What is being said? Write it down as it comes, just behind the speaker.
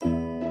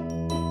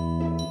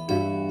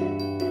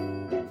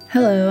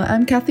Hello,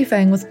 I'm Kathy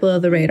Fang with Below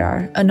the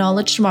Radar, a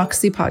knowledge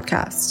democracy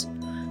podcast.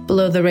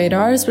 Below the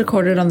Radar is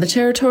recorded on the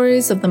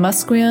territories of the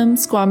Musqueam,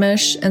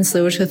 Squamish, and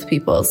Tsleil-Waututh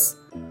peoples.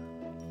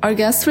 Our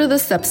guest for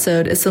this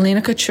episode is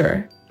Selena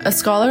Couture, a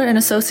scholar and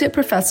associate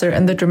professor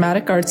in the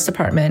Dramatic Arts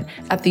Department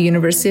at the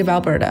University of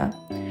Alberta.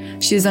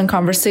 She's in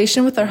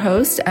conversation with our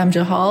host,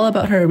 Amjad Hall,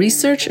 about her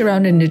research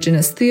around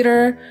Indigenous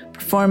theatre,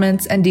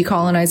 performance, and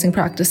decolonizing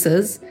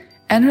practices,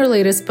 and her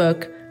latest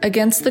book,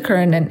 Against the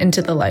Current and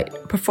Into the Light,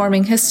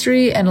 Performing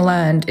History and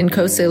Land in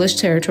Coast Salish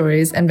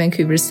Territories and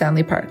Vancouver's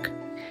Stanley Park.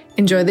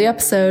 Enjoy the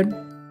episode.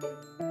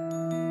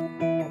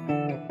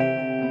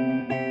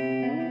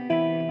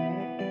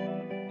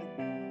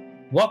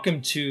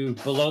 Welcome to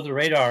Below the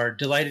Radar.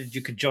 Delighted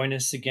you could join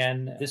us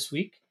again this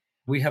week.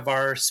 We have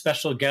our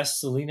special guest,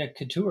 Selena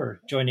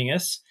Couture, joining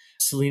us.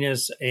 Selena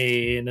is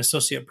an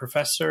associate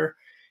professor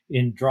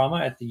in drama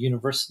at the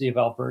University of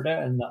Alberta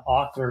and the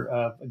author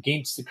of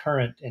Against the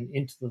Current and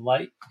Into the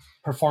Light,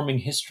 Performing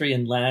History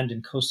and Land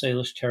in Coast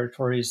Salish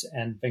Territories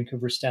and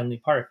Vancouver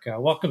Stanley Park.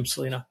 Welcome,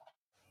 Selena.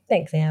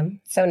 Thanks, Am.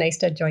 So nice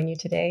to join you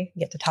today,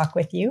 get to talk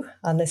with you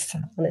on this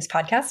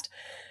podcast.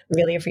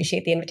 Really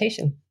appreciate the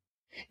invitation.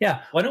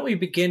 Yeah. Why don't we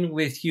begin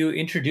with you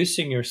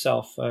introducing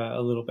yourself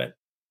a little bit?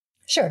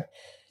 Sure.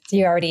 So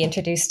you already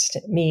introduced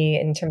me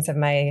in terms of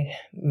my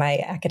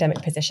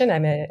academic position.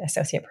 I'm an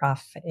associate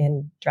prof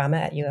in drama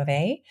at U of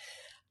A,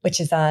 which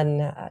is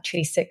on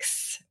Treaty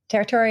 6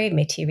 territory,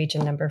 Métis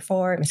Region Number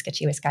 4,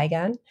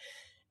 Miskatchewan-Skiygan.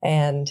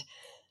 And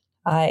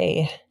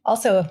I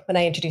also, when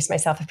I introduce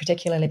myself,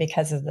 particularly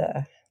because of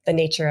the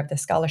nature of the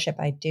scholarship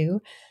I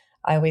do,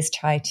 I always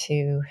try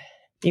to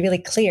be really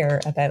clear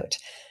about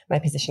my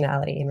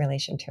positionality in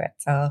relation to it.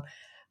 So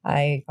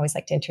I always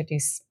like to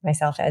introduce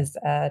myself as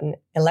an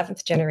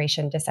 11th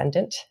generation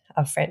descendant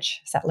of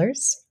French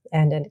settlers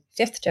and a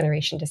 5th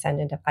generation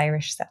descendant of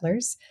Irish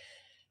settlers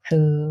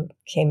who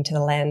came to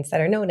the lands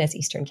that are known as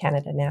Eastern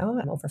Canada now,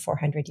 over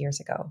 400 years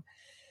ago.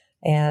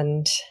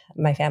 And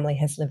my family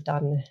has lived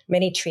on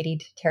many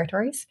treatied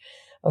territories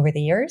over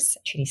the years.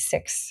 Treaty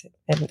 6,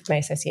 and my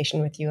association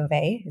with U of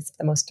A is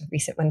the most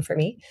recent one for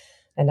me.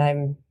 And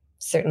I'm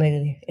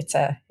certainly, it's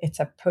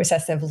a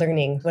process of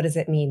learning what does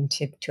it mean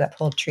to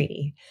uphold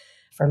treaty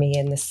for me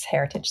in this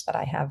heritage that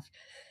I have.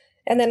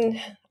 And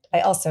then I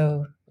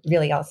also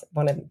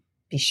want to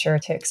be sure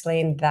to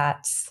explain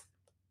that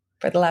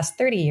for the last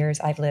 30 years,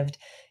 I've lived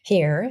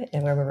here,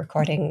 and where we're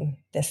recording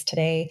this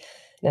today,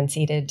 an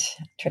unceded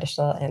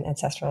traditional and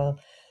ancestral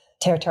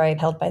territory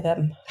held by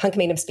the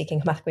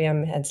Hunkaminam-speaking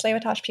Musqueam and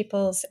Tsleil-Waututh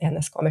peoples and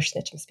the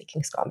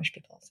Squamish-Snitcham-speaking Squamish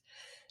peoples.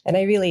 And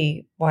I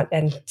really want,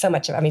 and so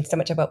much of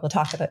what we'll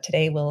talk about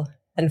today will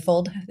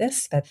unfold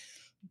this, but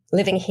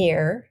living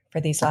here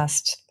for these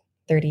last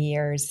 30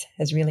 years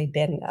has really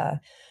been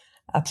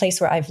a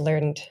place where I've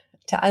learned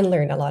to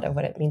unlearn a lot of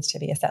what it means to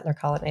be a settler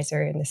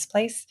colonizer in this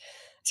place.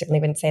 I certainly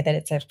wouldn't say that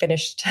it's a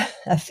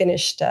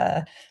finished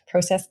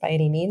process by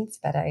any means,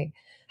 but I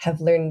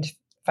have learned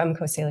from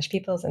Coast Salish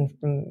peoples and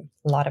from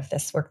a lot of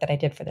this work that I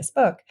did for this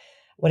book,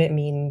 what it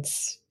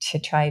means to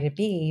try to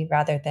be,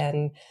 rather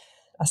than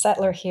a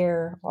settler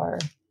here, or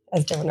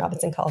as Dylan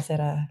Robinson calls it,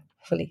 a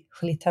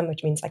hulitum,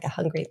 which means like the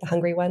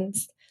hungry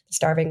ones, the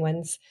starving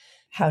ones,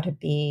 how to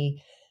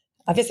be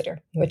a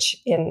visitor, which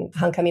in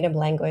Hunkaminam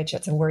language,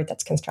 it's a word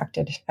that's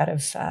constructed out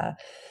of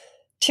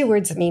two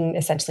words that mean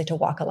essentially to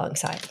walk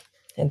alongside.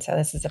 And so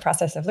this is a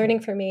process of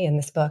learning for me, and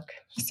this book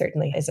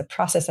certainly is a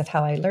process of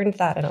how I learned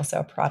that, and also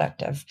a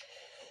product of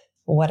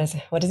what does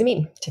it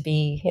mean to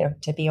be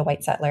a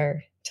white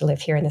settler, to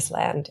live here in this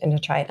land, and to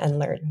try and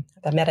unlearn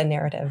the meta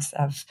narratives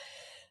of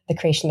the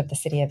creation of the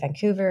city of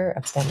Vancouver,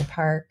 of Stanley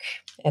Park,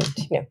 and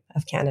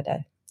of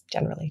Canada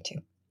generally too.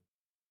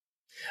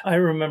 I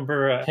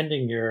remember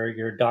attending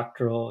your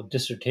doctoral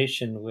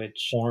dissertation,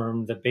 which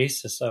formed the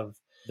basis of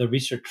the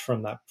research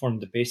from that,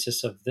 formed the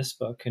basis of this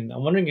book. And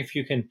I'm wondering if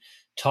you can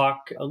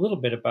talk a little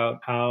bit about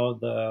how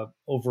the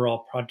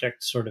overall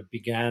project sort of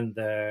began,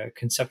 the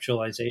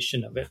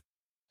conceptualization of it.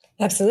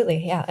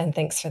 Absolutely, yeah, and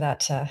thanks for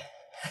that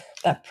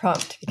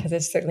prompt, because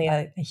it's certainly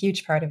a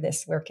huge part of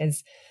this work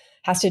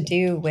has to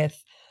do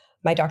with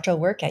my doctoral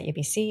work at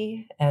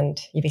UBC,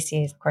 and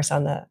UBC is, of course,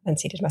 on the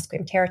unceded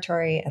Musqueam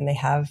territory, and they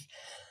have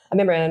a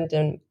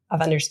memorandum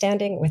of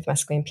understanding with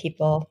Musqueam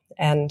people.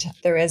 And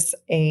there is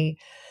a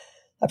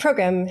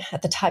program,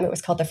 at the time it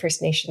was called the First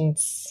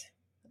Nations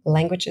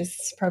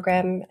Languages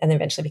Program, and then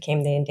eventually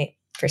became the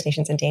First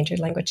Nations Endangered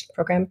Language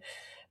Program.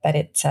 But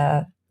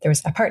there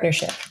was a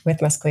partnership with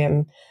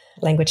Musqueam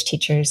language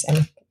teachers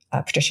and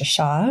Patricia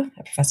Shaw,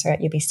 a professor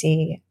at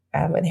UBC,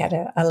 where they had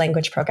a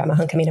language program, a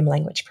Hunkaminam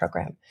language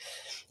program.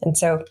 And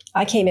so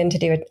I came in to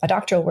do a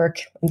doctoral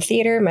work in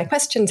theater. My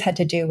questions had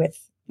to do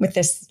with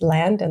this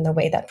land and the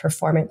way that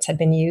performance had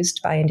been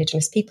used by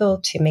Indigenous people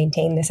to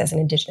maintain this as an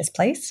Indigenous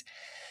place.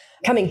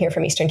 Coming here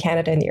from Eastern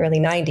Canada in the early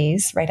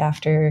 90s, right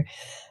after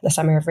the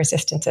summer of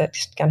resistance at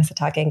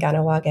Kanesatake and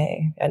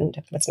Kahnawake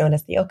and what's known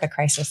as the Oka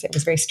crisis, it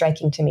was very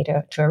striking to me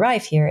to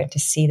arrive here and to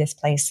see this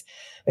place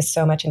with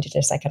so much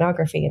Indigenous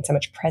iconography and so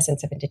much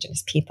presence of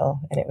Indigenous people.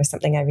 And it was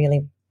something I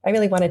really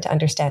really wanted to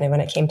understand. And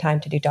when it came time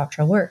to do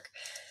doctoral work,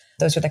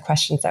 those were the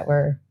questions that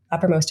were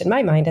uppermost in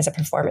my mind as a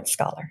performance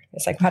scholar.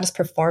 It's like, how does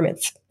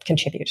performance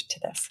contribute to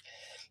this?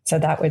 So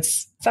that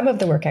was some of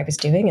the work I was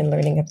doing and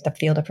learning of the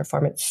field of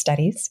performance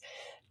studies.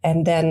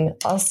 And then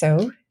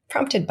also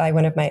prompted by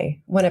one of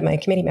my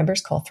committee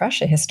members, Cole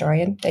Thrush, a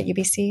historian at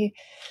UBC,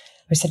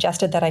 who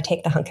suggested that I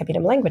take the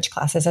Hunkaminam language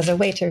classes as a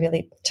way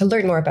to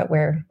learn more about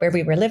where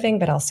we were living,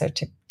 but also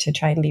to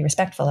try and be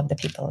respectful of the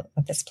people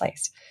of this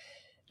place.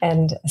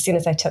 And as soon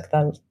as I took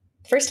the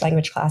first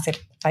language class,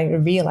 I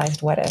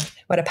realized what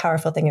a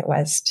powerful thing it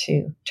was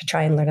to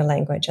try and learn a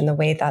language, and the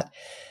way that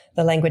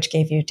the language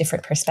gave you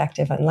different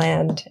perspective on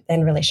land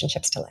and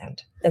relationships to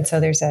land. And so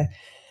there's a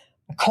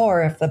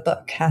core of the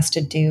book has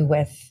to do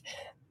with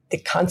the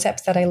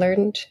concepts that I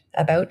learned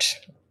about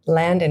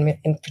land,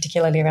 and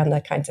particularly around the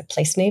kinds of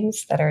place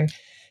names that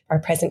are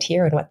present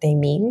here and what they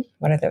mean.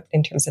 What are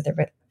in terms of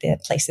the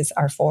places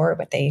are for,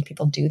 what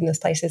people do in those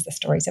places, the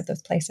stories of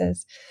those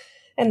places,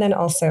 and then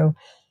also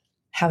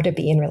how to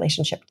be in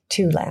relationship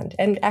to land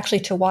and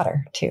actually to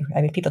water too.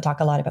 I mean, people talk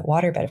a lot about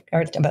water,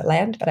 or about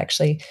land, but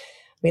actually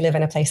we live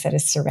in a place that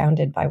is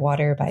surrounded by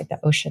water, by the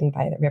ocean,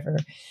 by the river,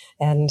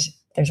 and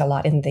there's a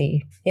lot in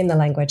the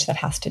language that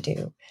has to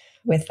do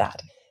with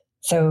that.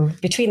 So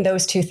between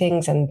those two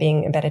things and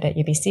being embedded at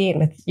UBC, and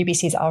with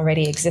UBC's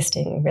already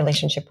existing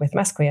relationship with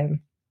Musqueam,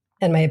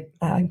 and my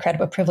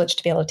incredible privilege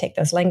to be able to take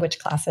those language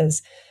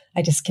classes,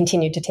 I just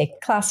continued to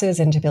take classes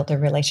and to build a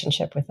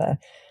relationship with the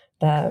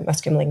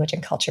Musqueam Language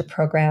and Culture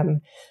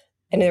program.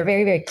 And they're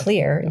very, very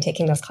clear in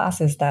taking those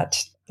classes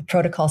that the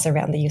protocols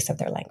around the use of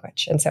their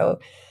language. And so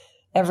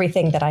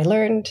everything that I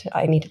learned,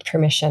 I needed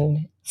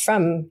permission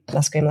from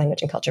Musqueam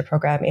Language and Culture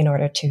program in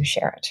order to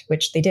share it,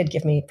 which they did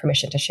give me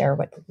permission to share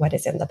what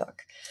is in the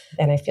book.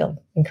 And I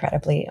feel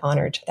incredibly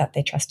honored that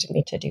they trusted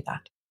me to do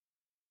that.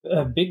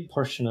 A big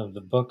portion of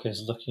the book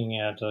is looking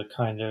at a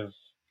kind of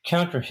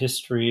counter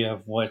history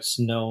of what's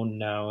known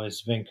now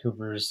as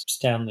Vancouver's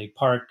Stanley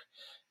Park,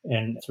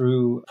 and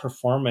through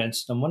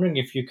performance. I'm wondering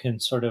if you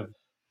can sort of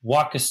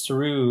walk us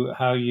through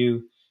how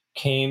you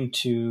came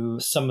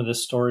to some of the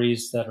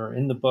stories that are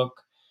in the book.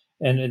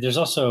 And there's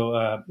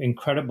also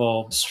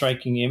incredible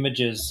striking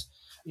images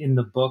in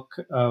the book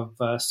of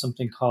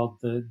something called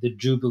the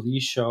Jubilee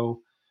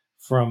Show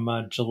from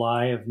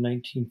July of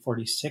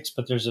 1946.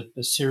 But there's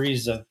a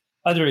series of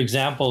other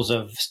examples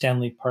of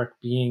Stanley Park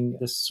being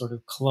this sort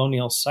of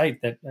colonial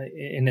site that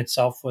in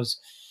itself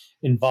was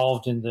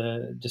involved in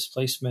the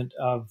displacement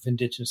of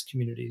Indigenous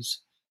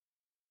communities.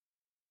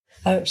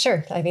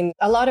 Sure. I mean,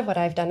 a lot of what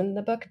I've done in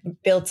the book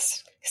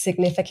builds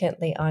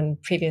significantly on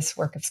previous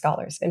work of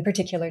scholars, in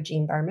particular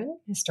Jean Barman,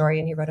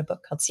 historian. He wrote a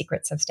book called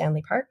Secrets of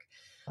Stanley Park,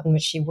 in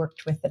which she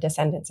worked with the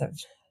descendants of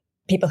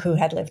people who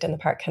had lived in the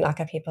park,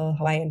 Kanaka people,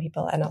 Hawaiian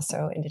people, and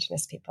also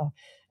Indigenous people.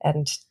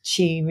 And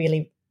she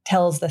really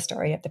tells the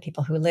story of the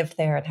people who lived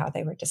there and how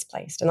they were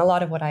displaced. And a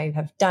lot of what I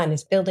have done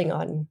is building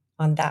on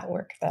that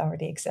work that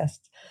already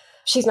exists.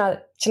 She's not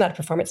a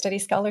performance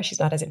studies scholar. She's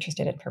not as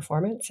interested in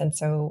performance. And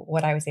so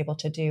what I was able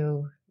to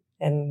do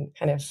in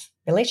kind of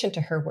relation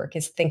to her work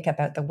is think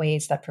about the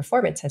ways that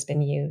performance has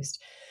been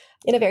used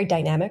in a very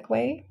dynamic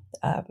way.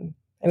 I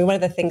mean, one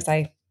of the things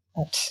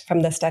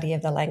from the study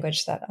of the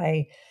language that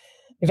I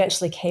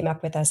eventually came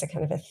up with as a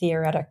kind of a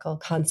theoretical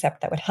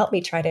concept that would help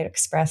me try to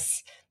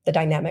express the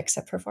dynamics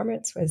of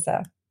performance was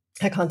a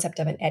concept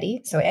of an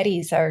eddy. So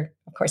eddies are,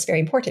 of course, very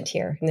important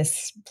here in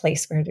this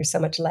place where there's so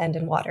much land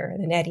and water.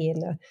 And an eddy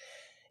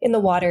in the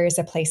water is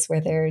a place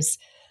where there is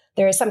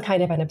some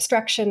kind of an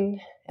obstruction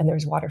and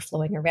there's water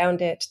flowing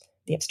around it.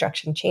 The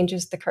obstruction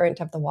changes the current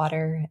of the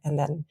water and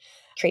then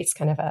creates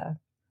kind of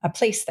a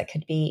place that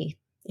could be,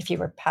 if you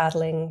were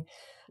paddling,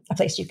 a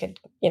place you could,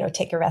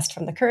 take a rest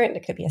from the current.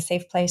 It could be a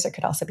safe place. It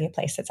could also be a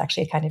place that's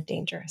actually kind of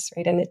dangerous,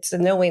 right? And it's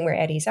knowing where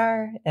eddies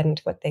are and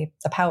what the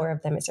power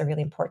of them is a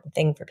really important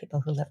thing for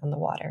people who live on the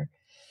water.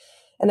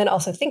 And then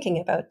also thinking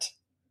about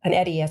an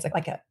eddy as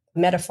like a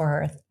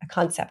metaphor, a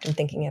concept, and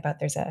thinking about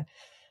there's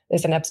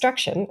an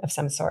obstruction of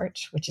some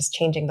sort, which is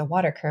changing the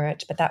water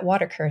current, but that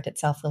water current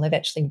itself will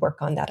eventually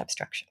work on that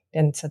obstruction.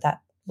 And so that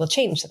will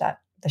change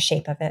the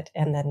shape of it.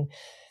 And then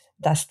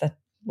thus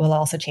will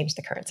also change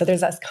the current. So there's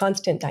this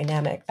constant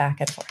dynamic back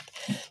and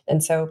forth.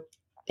 And so,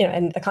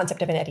 and the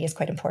concept of an eddy is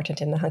quite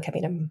important in the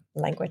Hunkaminam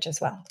language as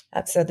well.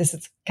 So this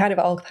is kind of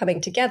all coming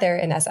together.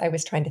 And as I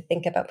was trying to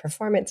think about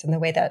performance and the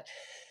way that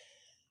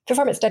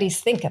performance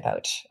studies think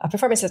about,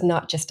 performance is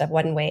not just a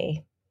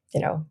one-way,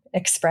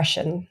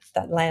 expression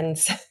that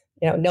lands,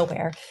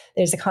 nowhere.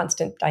 There's a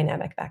constant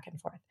dynamic back and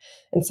forth.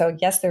 And so,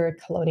 yes, there are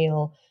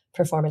colonial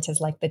performances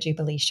like the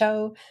Jubilee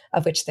Show,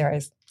 of which there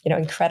is,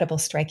 incredible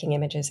striking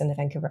images in the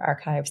Vancouver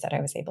archives that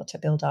I was able to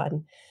build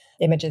on.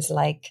 Images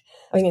like,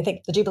 I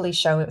think the Jubilee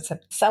Show, it was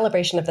a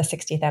celebration of the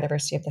 60th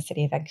anniversary of the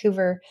city of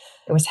Vancouver.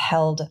 It was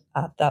held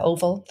at the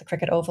Oval, the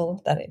cricket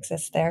oval that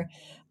exists there.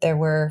 There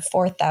were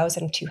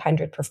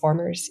 4,200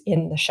 performers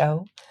in the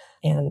show.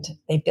 And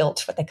they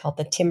built what they called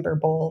the Timber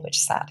Bowl, which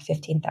sat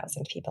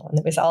 15,000 people.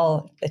 And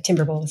the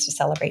Timber Bowl was to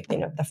celebrate,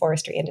 the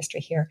forestry industry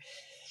here.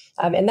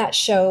 And that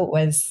show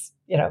was,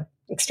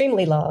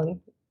 extremely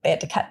long. They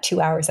had to cut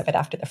 2 hours of it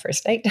after the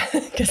first night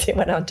because it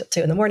went on till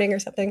 2 a.m. or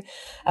something.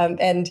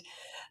 And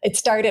it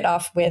started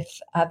off with,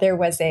 there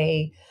was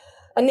a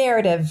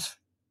narrative,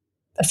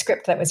 a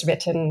script that was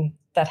written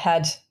that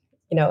had,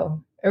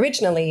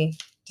 originally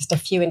just a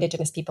few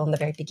Indigenous people in the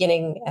very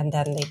beginning, and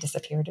then they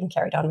disappeared and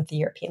carried on with the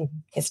European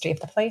history of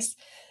the place.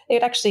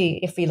 It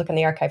actually, if we look in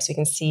the archives, we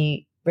can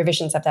see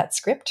revisions of that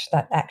script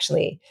that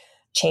actually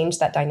change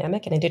that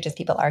dynamic, and Indigenous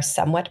people are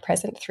somewhat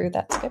present through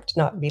that script,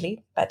 not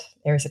really, but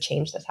there is a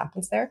change that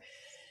happens there.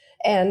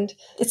 And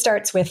it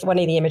starts with one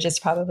of the images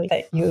probably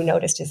that you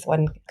noticed is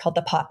one called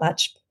the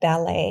Potlatch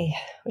Ballet,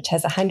 which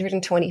has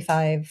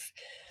 125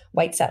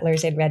 white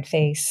settlers in red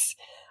face,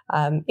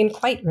 in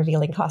quite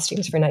revealing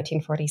costumes for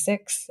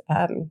 1946,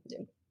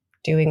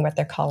 doing what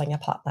they're calling a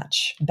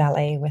potlatch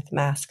ballet with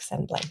masks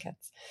and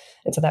blankets.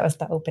 And so that was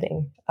the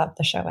opening of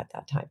the show at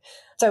that time.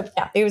 So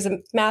yeah, it was a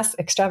mass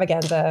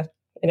extravaganza,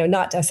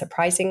 not a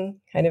surprising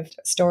kind of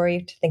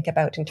story to think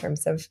about in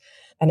terms of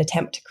an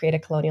attempt to create a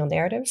colonial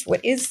narrative.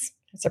 What is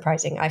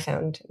surprising, I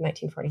found in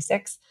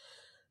 1946,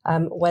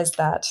 was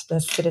that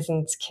the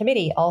Citizens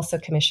Committee also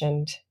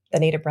commissioned the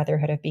Native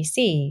Brotherhood of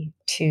BC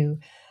to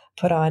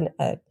put on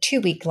a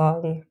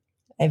 2-week-long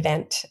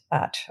event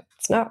at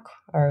Snook,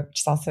 or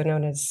which is also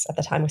known as, at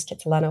the time was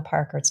Kitsilano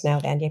Park, or it's now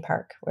Vanier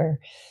Park, where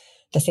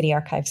the city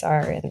archives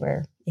are and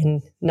where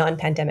in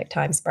non-pandemic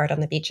times Bard on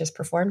the Beach is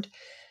performed.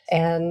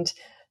 And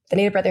the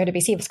Native Brotherhood of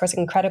BC was, of course, an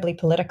incredibly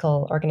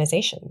political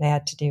organization. They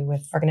had to do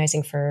with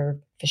organizing for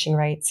fishing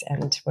rights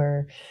and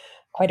were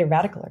quite a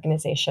radical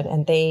organization.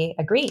 And they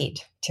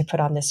agreed to put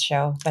on this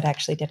show, but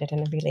actually did it in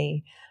a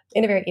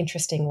very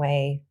interesting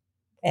way.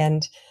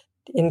 And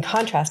in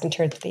contrast, in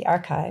terms of the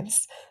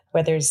archives,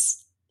 where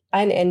there's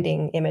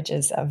unending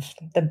images of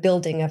the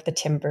building of the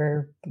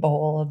timber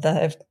bowl,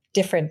 the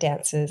different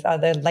dances,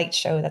 the light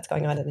show that's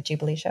going on at the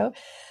Jubilee show,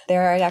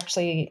 there are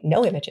actually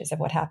no images of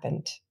what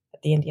happened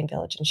at the Indian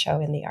Village and show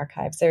in the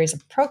archives. There is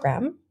a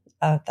program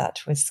that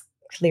was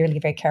clearly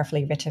very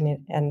carefully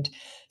written and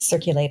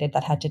circulated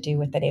that had to do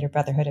with the Native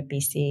Brotherhood of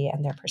BC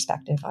and their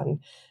perspective on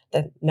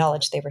the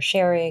knowledge they were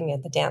sharing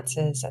and the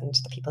dances and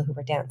the people who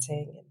were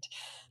dancing.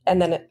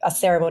 And then a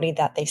ceremony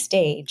that they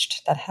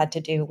staged that had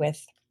to do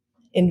with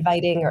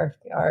inviting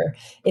or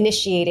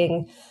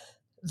initiating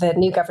the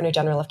new Governor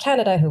General of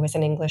Canada, who was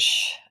an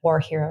English war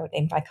hero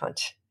named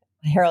Viscount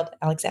Harold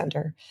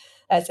Alexander,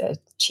 as a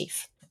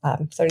chief.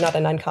 So not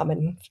an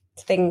uncommon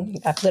thing,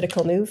 a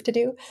political move to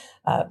do.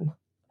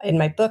 In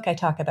my book, I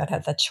talk about how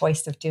the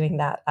choice of doing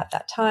that at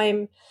that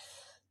time,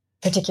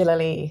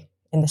 particularly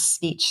in the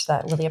speech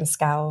that William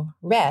Scow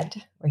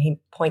read, where he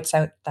points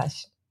out that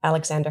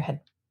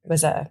Alexander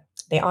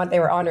they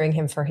were honoring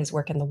him for his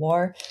work in the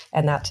war,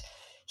 and that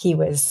he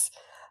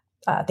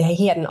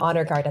had an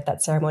honor guard at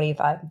that ceremony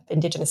of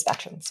Indigenous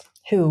veterans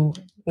who,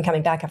 in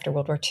coming back after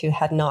World War II,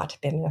 had not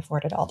been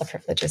afforded all the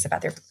privileges of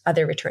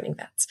other returning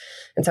vets.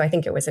 And so I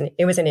think it was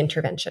an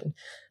intervention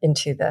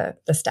into the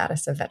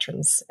status of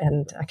veterans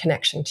and a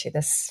connection to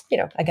this,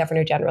 a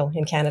Governor General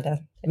in Canada.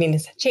 I mean,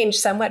 it's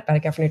changed somewhat, but a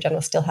Governor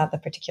General still had the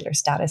particular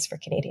status for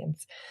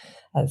Canadians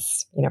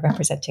as,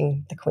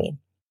 representing the Queen.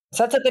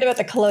 So that's a bit about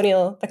the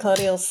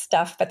colonial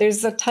stuff, but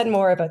there's a ton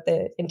more about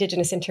the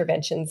Indigenous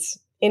interventions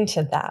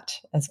into that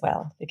as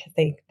well, because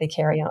they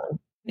carry on.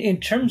 In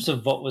terms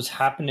of what was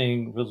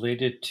happening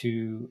related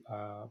to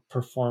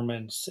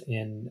performance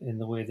in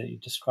the way that you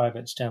describe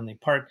it, Stanley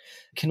Park,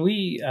 can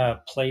we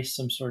place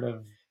some sort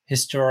of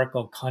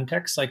historical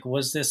context? Like,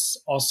 was this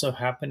also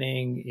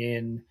happening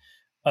in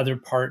other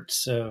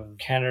parts of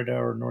Canada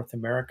or North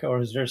America,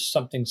 or is there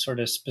something sort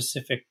of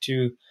specific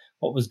to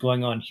what was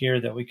going on here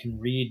that we can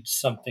read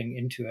something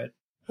into it?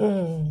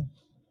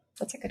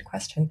 That's a good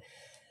question.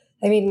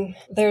 I mean,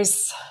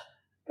 there's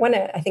one,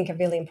 I think, a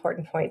really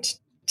important point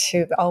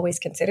to always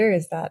consider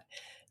is that,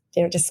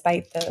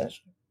 despite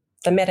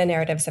the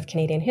meta-narratives of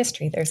Canadian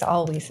history, there's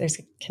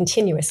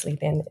continuously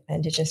been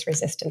Indigenous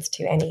resistance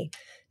to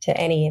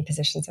any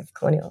impositions of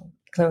colonial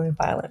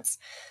violence.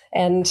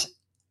 And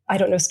I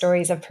don't know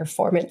stories of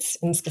performance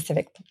in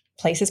specific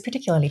places,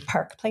 particularly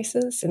park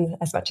places, and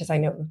as much as I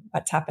know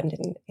what's happened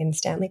in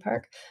Stanley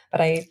Park.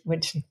 But I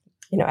would,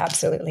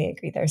 absolutely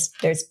agree.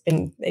 There's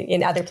been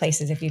in other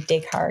places, if you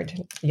dig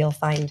hard, you'll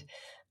find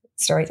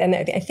stories. And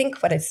I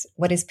think what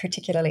is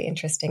particularly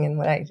interesting and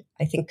what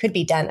I think could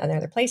be done in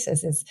other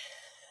places is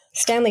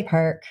Stanley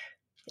Park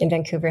in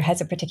Vancouver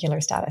has a particular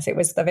status. It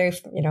was the very,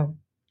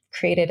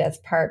 created as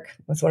park,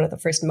 was one of the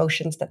first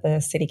motions that the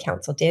city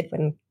council did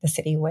when the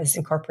city was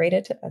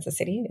incorporated as a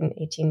city in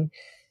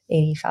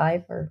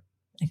 1885 or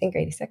I think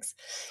 86.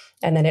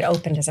 And then it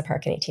opened as a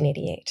park in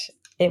 1888.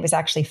 It was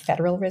actually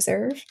federal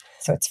reserve.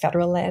 So it's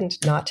federal land,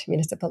 not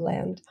municipal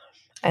land.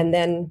 And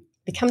then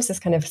becomes this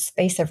kind of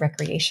space of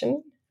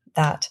recreation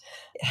that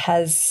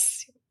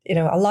has,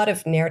 a lot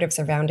of narratives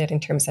around it in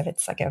terms of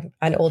it's like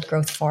an old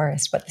growth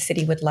forest, what the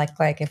city would look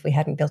like if we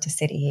hadn't built a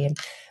city, and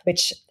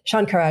which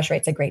Sean Courage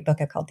writes a great book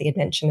called The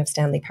Invention of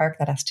Stanley Park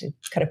that has to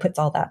kind of puts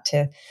all that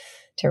to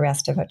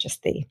rest about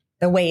just the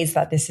ways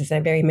that this is a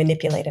very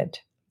manipulated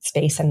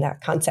space, and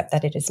that concept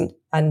that it is an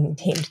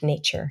untamed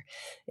nature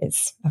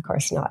is, of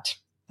course, not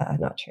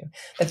true.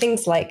 But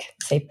things like,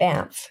 say,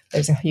 Banff,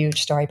 there's a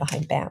huge story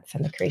behind Banff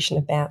and the creation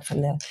of Banff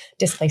and the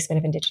displacement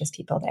of Indigenous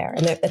people there,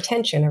 and the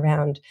tension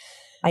around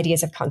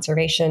ideas of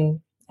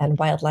conservation and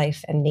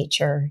wildlife and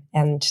nature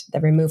and the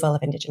removal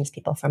of Indigenous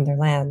people from their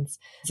lands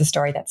is a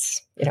story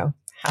that's,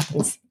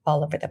 happens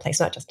all over the place,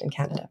 not just in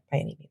Canada by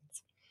any means.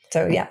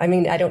 So yeah, I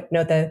mean, I don't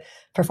know the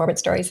performance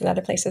stories in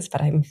other places,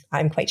 but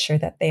I'm quite sure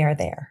that they are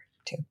there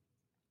too.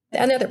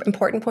 Another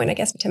important point, I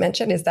guess, to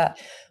mention is that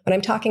when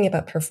I'm talking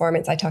about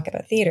performance, I talk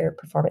about theater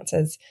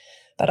performances,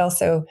 but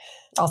also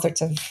all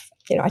sorts of,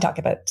 I talk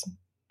about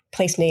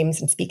place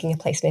names and speaking a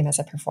place name as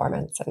a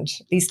performance and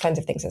these kinds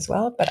of things as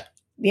well. But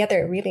the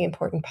other really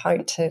important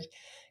point to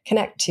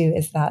connect to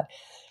is that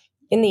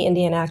in the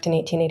Indian Act in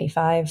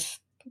 1885,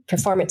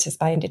 performances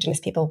by Indigenous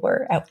people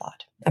were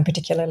outlawed, and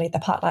particularly the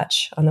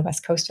potlatch on the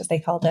West Coast, as they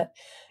called it.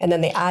 And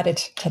then they added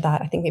to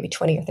that, I think maybe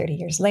 20 or 30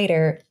 years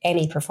later,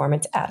 any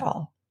performance at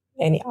all,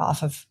 any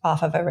off of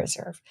a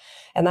reserve.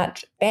 And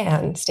that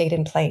ban stayed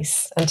in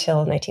place until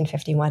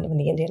 1951 when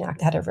the Indian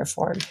Act had a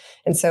reform.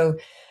 And so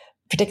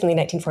particularly in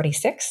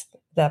 1946,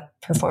 the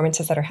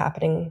performances that are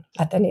happening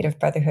at the Native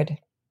Brotherhood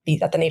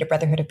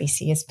of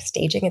BC is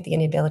staging at the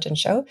Indian Village and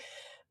Show,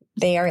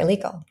 they are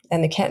illegal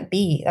and they can't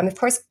be. Of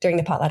course, during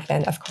the potlatch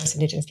ban, of course,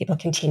 Indigenous people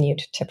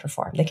continued to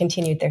perform. They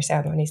continued their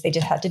ceremonies. They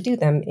just had to do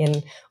them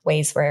in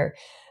ways where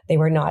they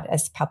were not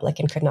as public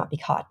and could not be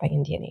caught by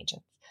Indian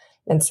agents.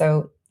 And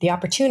so the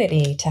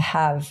opportunity to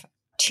have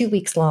 2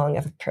 weeks long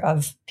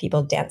of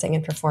people dancing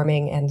and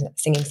performing and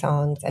singing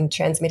songs and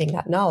transmitting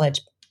that knowledge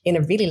in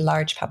a really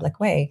large public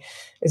way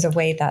is a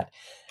way that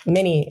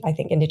many, I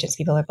think, Indigenous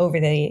people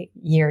over the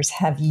years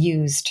have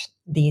used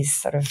these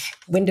sort of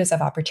windows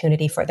of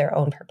opportunity for their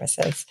own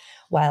purposes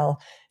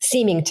while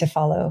seeming to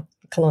follow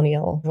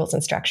colonial rules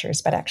and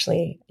structures, but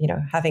actually,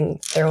 having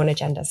their own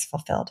agendas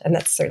fulfilled. And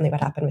that's certainly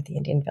what happened with the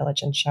Indian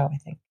Village and Show, I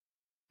think.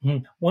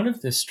 One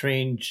of the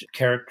strange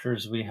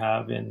characters we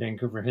have in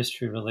Vancouver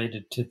history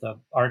related to the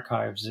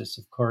archives is,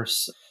 of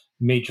course,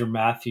 Major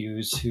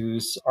Matthews,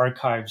 whose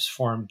archives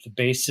formed the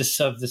basis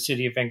of the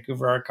City of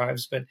Vancouver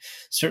archives, but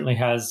certainly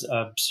has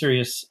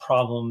serious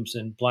problems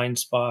and blind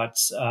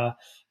spots.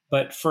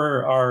 But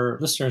for our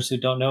listeners who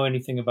don't know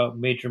anything about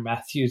Major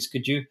Matthews,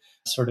 could you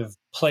sort of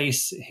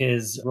place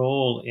his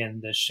role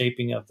in the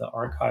shaping of the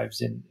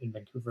archives in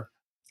Vancouver?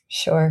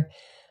 Sure.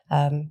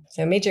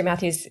 So Major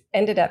Matthews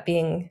ended up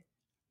being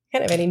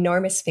kind of an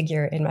enormous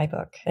figure in my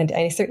book. And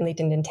I certainly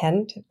didn't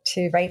intend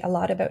to write a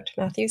lot about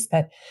Matthews,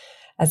 but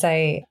as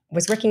I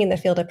was working in the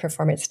field of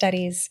performance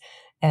studies,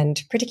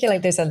 and particularly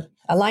there's a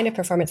line of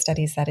performance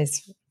studies that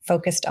is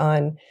focused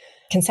on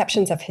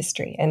conceptions of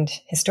history and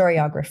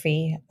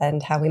historiography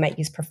and how we might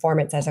use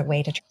performance as a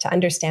way to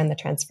understand the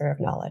transfer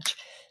of knowledge.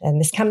 And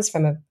this comes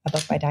from a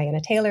book by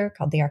Diana Taylor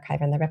called The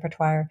Archive and the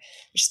Repertoire,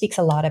 which speaks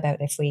a lot about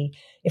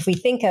if we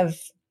think of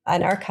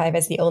an archive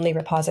as the only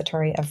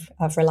repository of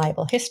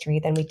reliable history,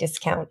 then we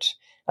discount,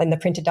 in the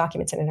printed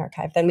documents in an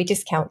archive, then we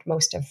discount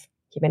most of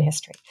human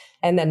history.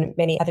 And then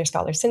many other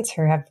scholars since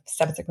her have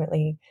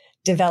subsequently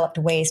developed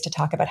ways to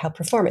talk about how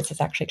performance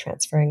is actually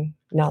transferring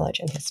knowledge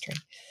and history.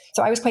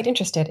 So I was quite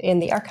interested in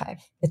the archive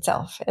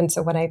itself. And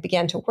so when I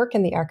began to work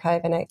in the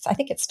archive, and I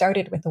think it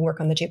started with the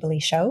work on the Jubilee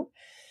Show,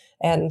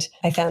 and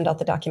I found all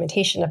the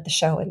documentation of the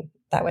show, and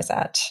that was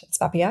at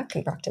Spapiac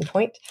and Brockton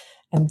Point.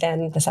 And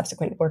then the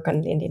subsequent work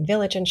on the Indian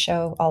Village and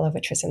Show, all of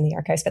which was in the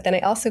archives. But then I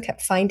also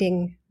kept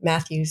finding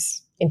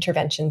Matthews'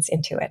 interventions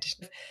into it.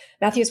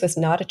 Matthews was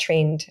not a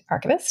trained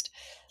archivist.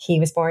 He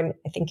was born,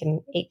 I think,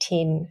 in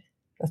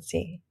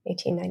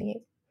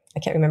 1898. I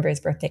can't remember his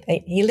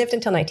birthday. He lived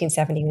until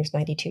 1970 when he was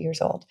 92 years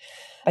old.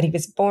 But he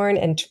was born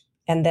and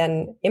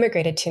then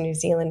immigrated to New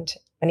Zealand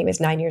when he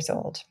was 9 years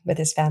old with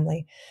his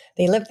family.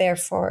 He lived there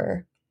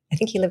for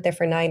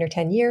 9 or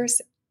 10 years.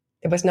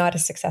 It was not a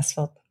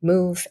successful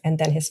move. And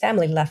then his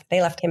family left.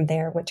 They left him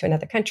there, went to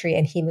another country,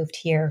 and he moved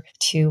here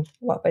to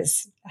what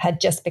had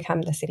just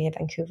become the City of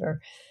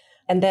Vancouver.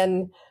 And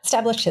then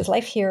established his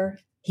life here.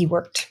 He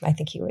worked, I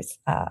think he was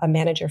a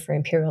manager for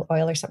Imperial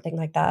Oil or something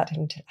like that,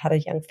 and had a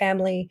young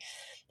family.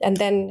 And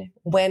then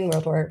when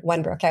World War I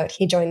broke out,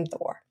 he joined the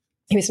war.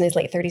 He was in his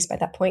late 30s by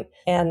that point,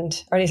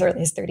 or his early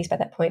 30s by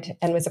that point,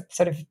 and was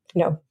sort of,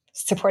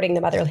 supporting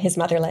his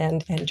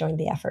motherland and joined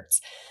the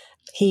efforts.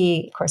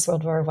 Of course,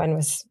 World War I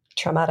was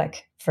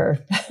traumatic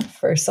for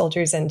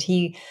soldiers, and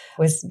he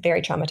was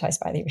very traumatized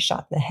by it. He was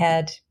shot in the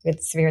head,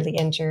 was severely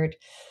injured,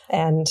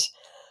 and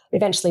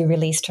eventually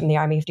released from the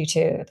army due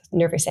to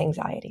nervous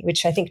anxiety,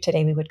 which I think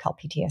today we would call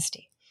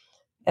PTSD.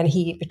 And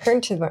he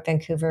returned to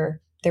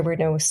Vancouver. There were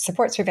no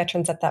supports for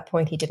veterans at that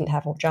point. He didn't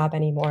have a job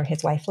anymore.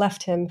 His wife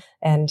left him,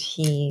 and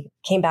he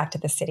came back to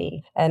the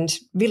city, and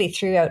really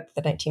throughout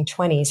the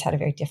 1920s had a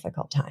very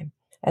difficult time.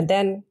 And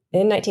then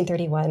in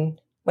 1931,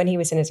 when he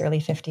was in his early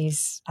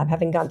 50s,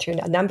 having gone through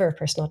a number of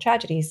personal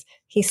tragedies,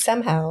 he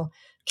somehow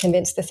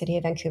convinced the City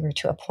of Vancouver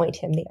to appoint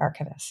him the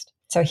archivist.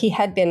 So he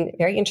had been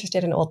very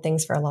interested in old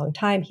things for a long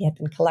time. He had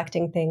been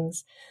collecting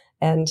things,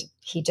 and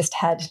he just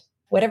had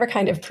whatever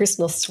kind of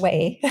personal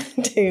sway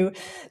to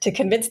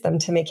convince them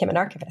to make him an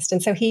archivist.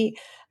 And so he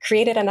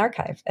created an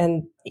archive,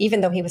 and even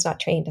though he was not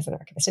trained as an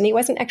archivist, and he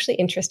wasn't actually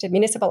interested,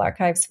 municipal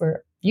archives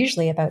were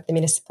usually about the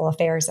municipal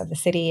affairs of the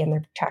city, and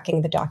they're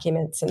tracking the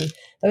documents and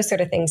those sort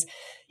of things.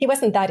 He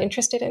wasn't that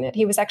interested in it.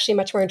 He was actually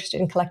much more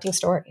interested in collecting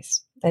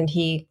stories. And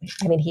he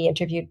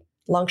interviewed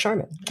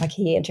longshoremen, like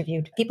he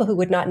interviewed people who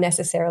would not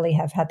necessarily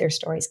have had their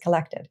stories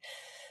collected,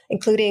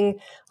 including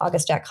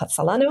August Jack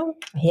Castellano.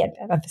 He had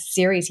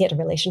a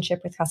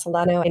relationship with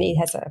Castellano, and he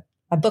has a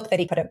book that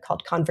he put out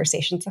called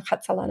Conversations of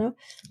Castellano,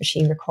 which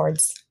he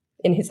records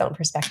in his own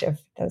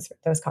perspective,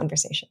 those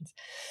conversations.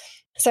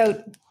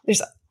 So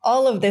there's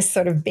all of this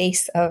sort of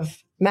base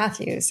of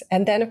Matthews.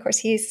 And then, of course,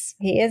 he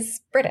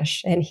is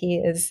British, and he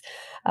is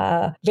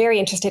very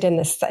interested in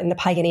the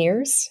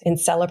pioneers, in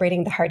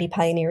celebrating the hardy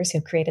pioneers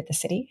who created the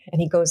city. And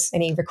he goes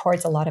and he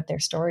records a lot of their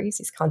stories.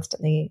 He's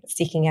constantly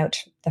seeking out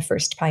the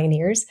first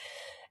pioneers.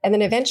 And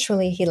then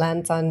eventually he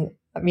lands on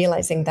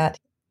realizing that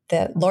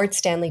the Lord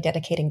Stanley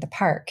dedicating the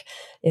park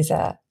is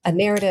a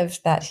narrative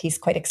that he's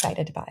quite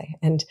excited by.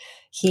 And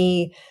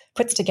he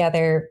puts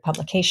together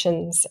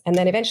publications and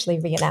then eventually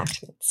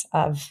reenactments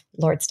of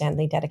Lord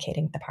Stanley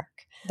dedicating the park.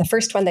 The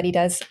first one that he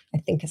does, I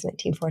think, is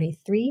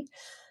 1943.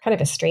 Kind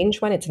of a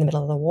strange one. It's in the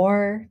middle of the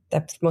war.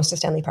 Most of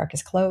Stanley Park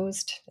is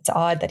closed. It's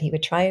odd that he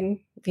would try and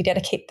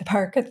rededicate the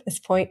park at this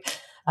point.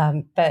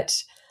 But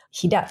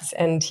he does.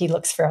 And he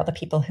looks for all the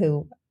people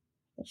who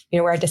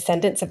are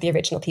descendants of the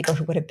original people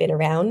who would have been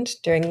around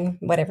during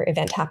whatever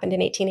event happened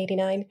in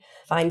 1889,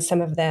 finds some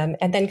of them,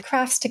 and then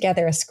crafts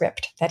together a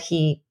script that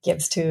he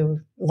gives to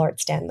Lord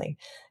Stanley.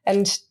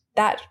 And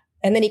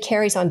then he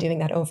carries on doing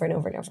that over and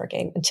over and over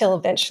again until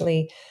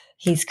eventually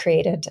he's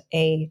created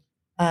in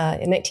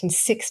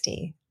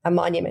 1960, a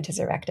monument is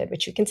erected,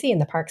 which you can see in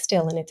the park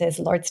still. And it is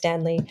Lord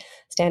Stanley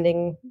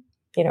standing,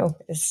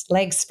 his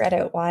legs spread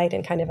out wide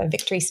in kind of a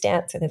victory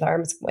stance with his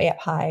arms way up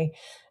high.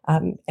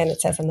 And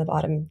it says on the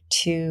bottom,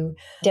 to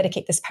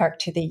dedicate this park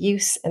to the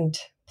use and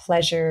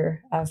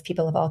pleasure of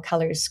people of all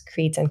colors,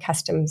 creeds, and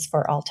customs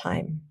for all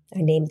time.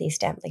 I named thee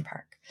Stanley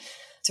Park.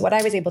 So what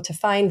I was able to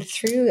find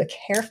through a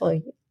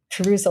careful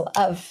perusal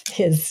of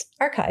his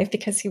archive,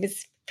 because he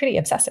was pretty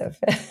obsessive,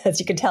 as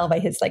you can tell by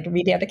his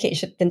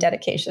rededications and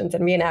dedications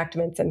and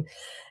reenactments, and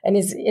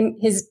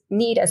his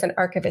need as an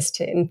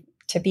archivist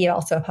to be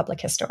also a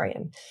public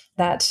historian,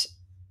 that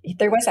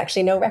there was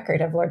actually no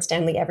record of Lord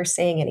Stanley ever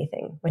saying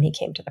anything when he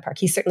came to the park.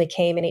 He certainly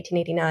came in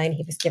 1889.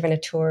 He was given a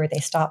tour. They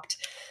stopped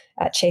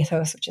at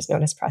Chathos, which is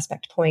known as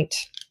Prospect Point.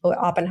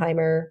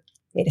 Oppenheimer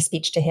made a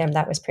speech to him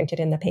that was printed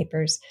in the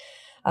papers.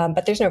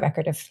 But there's no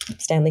record of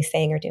Stanley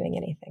saying or doing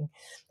anything.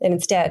 And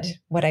instead,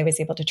 what I was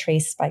able to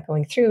trace by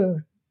going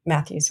through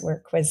Matthews'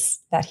 work was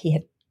that he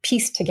had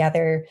pieced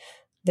together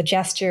the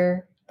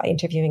gesture by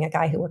interviewing a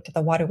guy who worked at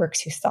the waterworks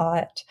who saw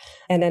it.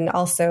 And then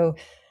also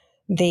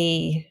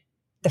the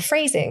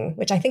phrasing,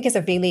 which I think is I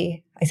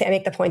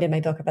make the point in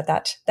my book about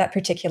that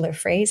particular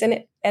phrase,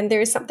 and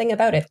there is something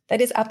about it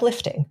that is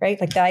uplifting, right?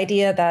 Like the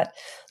idea that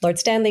Lord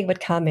Stanley would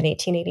come in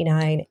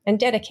 1889 and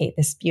dedicate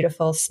this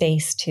beautiful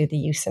space to the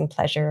use and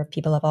pleasure of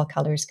people of all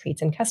colors,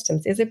 creeds, and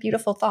customs is a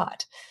beautiful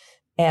thought.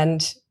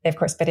 And of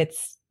course, but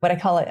it's what I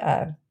call it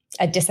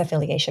a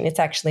disaffiliation. It's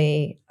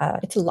actually,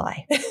 it's a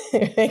lie.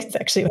 It's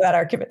actually that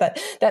argument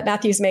that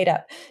Matthews made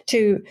up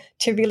to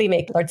really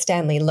make Lord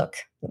Stanley look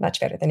much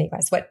better than he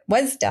was. What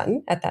was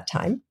done at that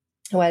time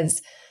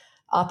was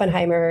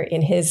Oppenheimer,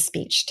 in his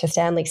speech to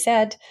Stanley,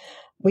 said,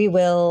 "We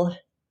will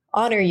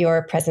honor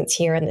your presence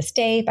here on this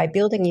day by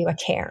building you a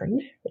cairn,"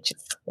 which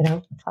is,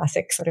 a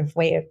classic sort of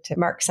way to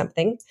mark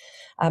something.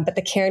 But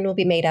the cairn will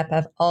be made up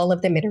of all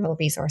of the mineral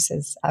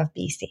resources of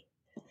BC.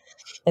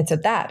 And so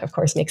that, of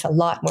course, makes a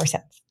lot more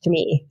sense to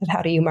me of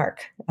how do you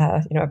mark,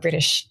 a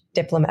British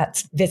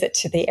diplomat's visit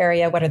to the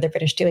area. What are the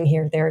British doing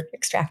here? They're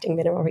extracting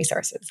mineral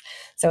resources.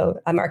 So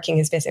marking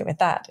his visit with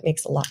that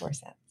makes a lot more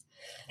sense.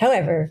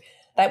 However,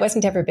 that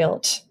wasn't ever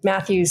built.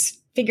 Matthews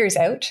figures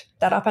out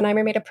that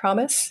Oppenheimer made a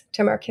promise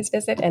to mark his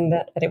visit and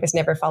that it was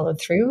never followed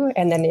through.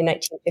 And then in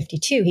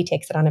 1952, he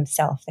takes it on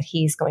himself that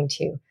he is going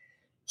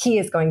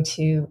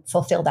to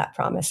fulfill that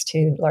promise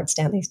to Lord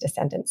Stanley's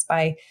descendants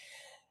by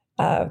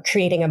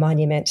creating a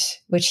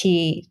monument, which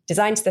he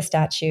designs the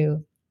statue,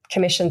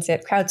 commissions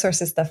it,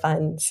 crowdsources the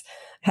funds,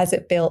 has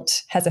it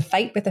built, has a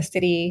fight with the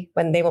city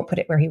when they won't put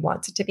it where he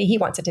wants it to be. He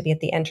wants it to be at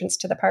the entrance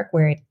to the park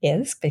where it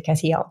is,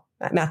 because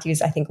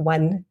Matthews, I think,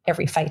 won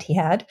every fight he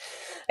had.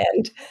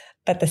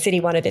 But the city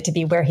wanted it to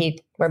be where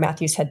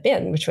Matthews had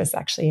been, which was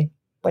actually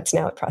what's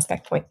now at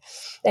Prospect Point.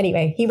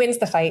 Anyway, he wins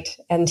the fight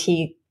and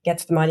he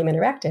gets the monument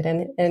erected,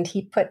 and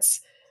he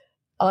puts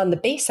on the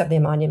base of the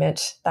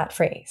monument that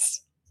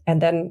phrase. And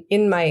then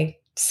in my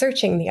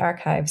searching the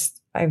archives,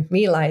 I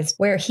realized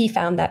where he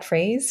found that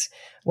phrase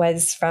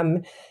was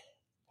from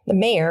the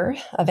mayor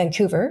of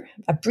Vancouver.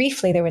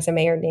 Briefly, there was a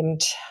mayor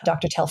named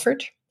Dr.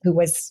 Telford, who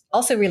was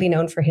also really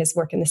known for his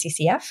work in the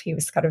CCF. He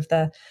was kind of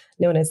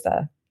known as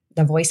the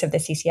voice of the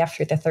CCF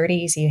through the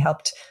 30s. He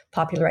helped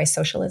popularize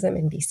socialism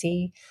in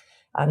BC.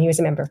 He was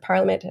a member of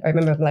parliament, or a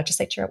member of the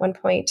legislature at one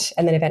point,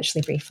 and then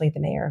eventually briefly the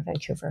mayor of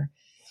Vancouver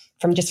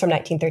from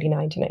 1939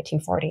 to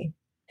 1940.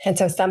 And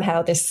so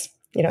somehow this,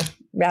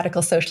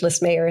 radical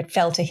socialist mayor, it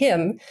fell to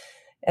him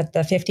at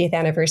the 50th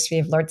anniversary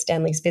of Lord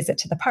Stanley's visit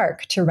to the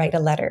park to write a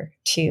letter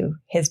to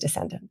his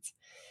descendants.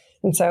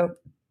 And so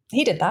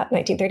he did that in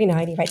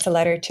 1939. He writes a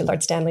letter to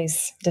Lord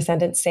Stanley's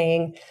descendants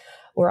saying,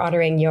 we're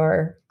honoring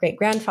your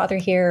great-grandfather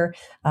here.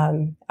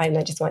 And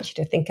I just want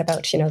you to think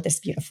about, this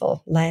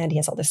beautiful land. He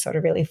has all this sort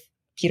of really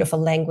beautiful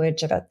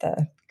language about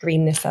the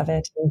greenness of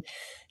it.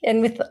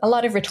 And with a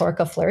lot of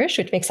rhetorical flourish,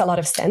 which makes a lot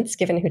of sense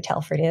given who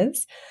Telford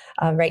is,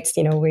 writes,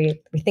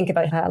 we think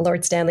about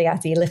Lord Stanley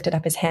as he lifted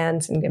up his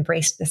hands and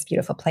embraced this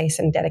beautiful place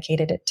and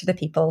dedicated it to the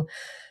people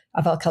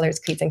of all colors,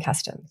 creeds, and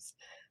customs,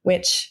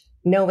 which,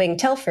 knowing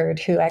Telford,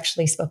 who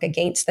actually spoke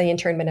against the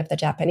internment of the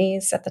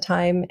Japanese at the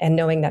time, and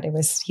knowing that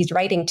he's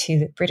writing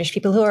to British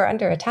people who are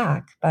under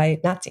attack by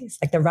Nazis,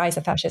 like the rise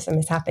of fascism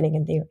is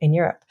happening in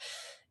Europe.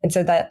 And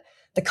so that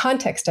the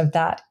context of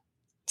that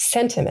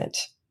sentiment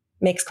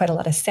makes quite a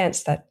lot of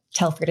sense that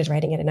Telford is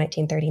writing it in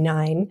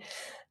 1939.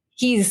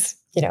 He's,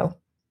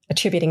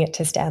 attributing it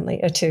to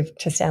Stanley,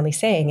 to Stanley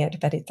saying it,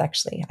 but it's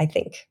actually, I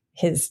think,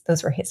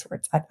 those were his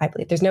words. I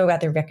believe there's no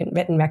other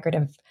written record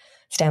of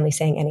Stanley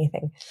saying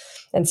anything.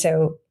 And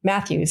so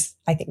Matthews,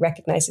 I think,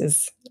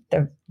 recognizes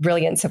the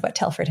brilliance of what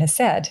Telford has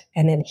said,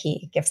 and then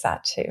he gives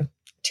that to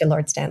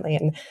Lord Stanley.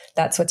 And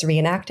that's what's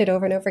reenacted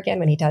over and over again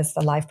when he does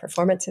the live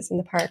performances in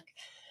the park.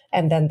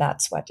 And then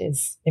that's what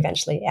is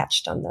eventually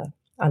etched on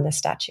the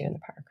statue in the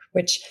park,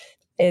 which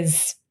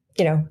is,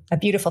 a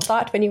beautiful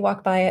thought when you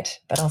walk by it,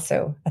 but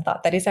also a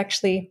thought that is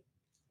actually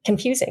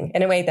confusing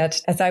in a way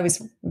that, as I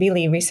was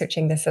really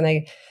researching this, and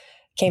I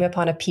came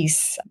upon a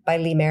piece by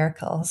Lee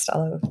Maracle,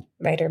 fellow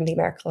writer Lee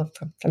Maracle,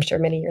 I'm sure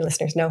many of your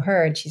listeners know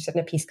her, and she's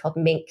written a piece called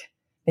Mink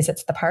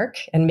Visits the Park,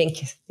 and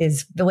Mink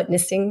is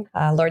witnessing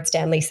Lord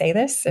Stanley say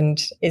this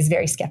and is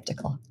very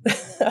skeptical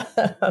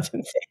of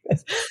him saying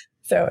this.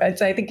 So I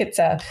think it's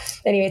a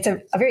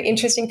very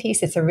interesting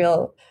piece. It's a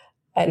real,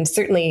 and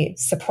certainly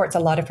supports a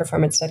lot of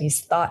performance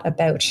studies thought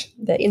about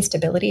the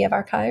instability of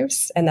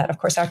archives, and that, of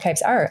course,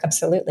 archives are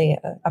absolutely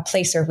a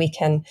place where we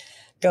can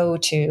go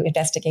to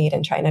investigate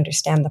and try and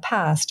understand the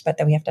past, but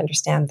that we have to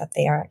understand that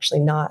they are actually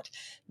not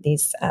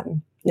these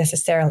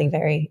necessarily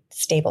very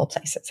stable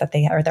places, that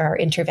there are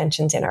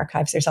interventions in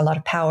archives. There's a lot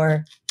of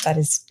power that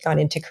has gone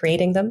into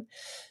creating them.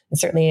 And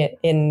certainly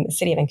in the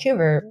city of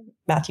Vancouver,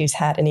 Matthews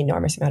had an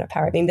enormous amount of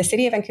power. I mean, the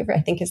city of Vancouver, I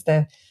think,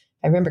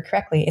 I remember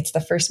correctly, it's the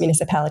first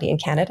municipality in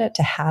Canada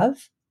to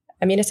have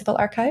a municipal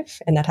archive,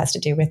 and that has to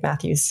do with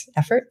Matthews'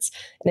 efforts.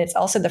 And it's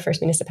also the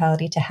first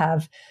municipality to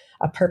have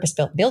a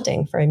purpose-built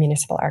building for a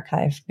municipal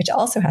archive, which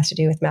also has to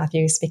do with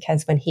Matthews,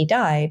 because when he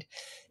died,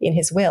 in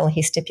his will,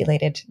 he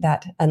stipulated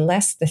that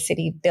unless the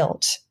city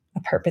built a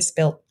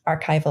purpose-built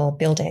archival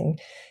building,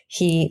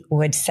 he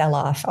would sell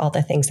off all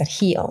the things that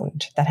he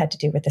owned that had to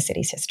do with the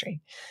city's history.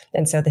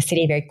 And so the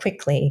city very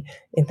quickly,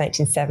 in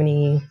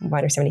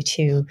 1971 or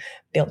 72,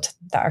 built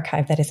the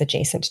archive that is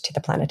adjacent to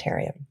the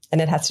planetarium.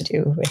 And it has to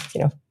do with,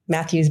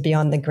 Matthews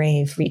beyond the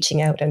grave,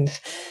 reaching out and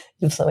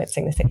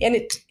influencing the city. And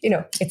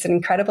it's an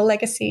incredible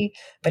legacy,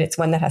 but it's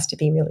one that has to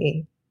be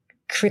really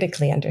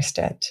critically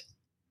understood.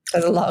 That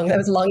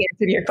was a long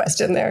answer to your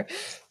question there.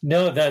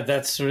 No,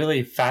 that's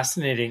really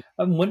fascinating.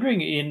 I'm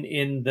wondering,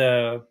 in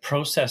the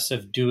process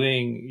of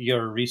doing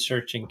your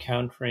research,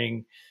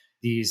 encountering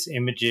these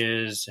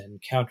images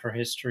and counter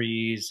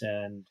histories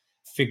and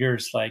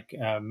figures like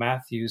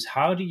Matthews,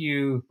 how do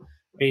you,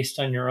 based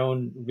on your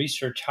own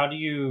research, how do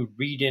you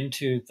read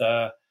into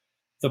the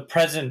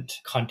present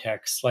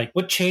context? Like,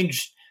 what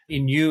changed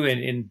in you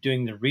in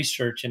doing the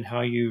research and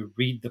how you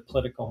read the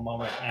political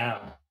moment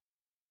now?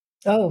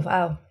 Oh,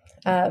 wow.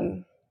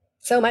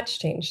 So much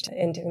changed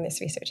in doing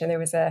this research. And there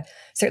was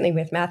certainly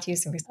with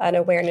Matthews, there was an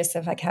awareness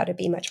of how to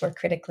be much more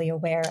critically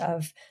aware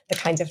of the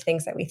kinds of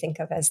things that we think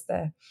of as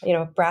the,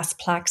 brass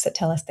plaques that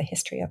tell us the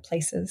history of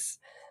places,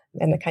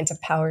 and the kinds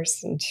of powers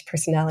and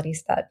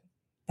personalities that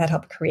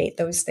help create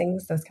those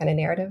things, those kind of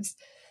narratives,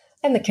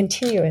 and the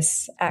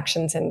continuous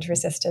actions and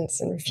resistance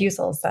and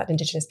refusals that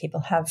Indigenous people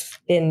have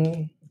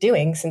been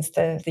doing since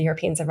the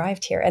Europeans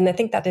arrived here. And I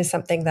think that is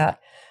something that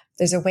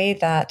there's a way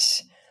that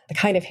the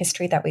kind of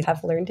history that we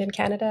have learned in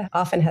Canada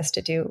often has to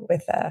do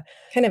with a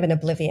kind of an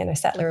oblivion, a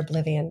settler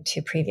oblivion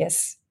to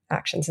previous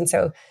actions. And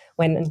so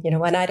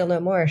when Idle No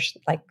More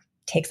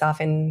takes off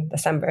in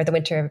the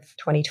winter of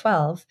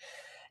 2012,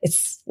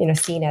 it's,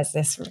 seen as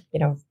this,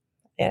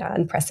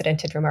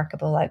 unprecedented,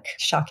 remarkable,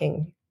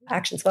 shocking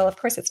actions. Well, of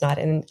course it's not.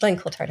 And Glenn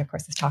Coulthard, of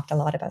course, has talked a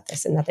lot about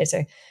this, and that there's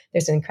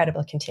an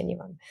incredible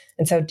continuum.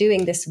 And so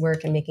doing this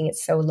work and making it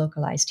so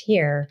localized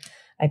here,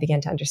 I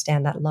began to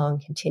understand that long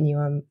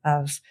continuum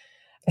of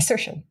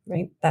assertion,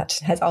 right, that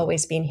has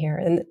always been here,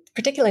 and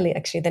particularly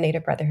actually the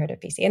Native Brotherhood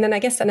of BC. And then I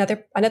guess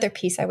another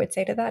piece I would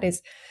say to that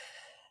is,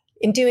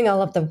 in doing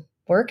all of the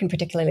work, and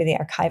particularly the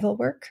archival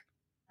work,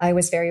 I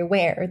was very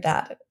aware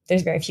that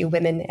there's very few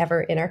women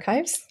ever in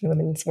archives.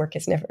 Women's work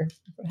is never,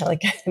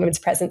 women's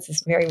presence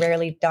is very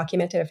rarely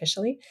documented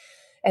officially.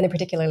 and in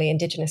particularly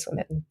Indigenous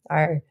women,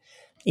 are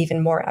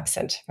even more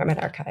absent from an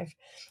archive.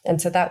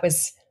 And so that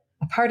was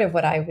a part of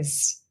what I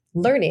was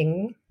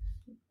learning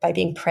by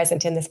being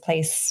present in this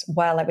place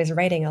while I was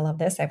writing all of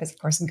this. I was, of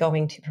course,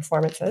 going to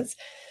performances.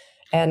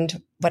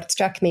 And what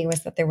struck me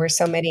was that there were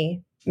so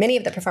many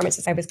of the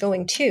performances I was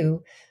going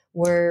to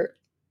were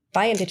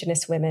by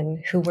Indigenous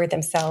women who were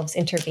themselves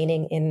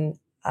intervening in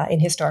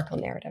historical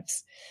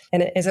narratives.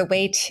 And as a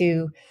way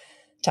to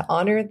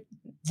honor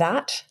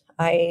that,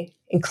 I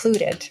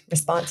included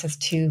responses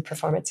to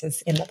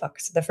performances in the book.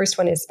 So the first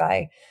one is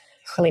by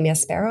Halimia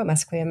Sparrow, a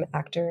Musqueam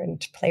actor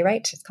and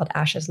playwright. It's called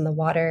Ashes in the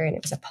Water, and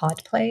it was a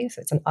pod play, so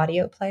it's an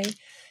audio play.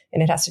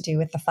 And it has to do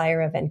with the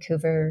fire of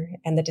Vancouver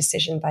and the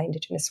decision by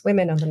Indigenous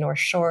women on the North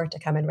Shore to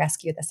come and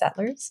rescue the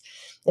settlers.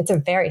 It's a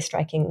very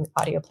striking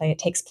audio play. It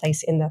takes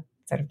place in the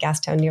sort of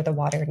Gastown near the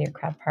water, near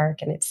Crab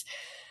Park, and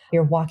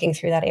you're walking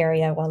through that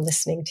area while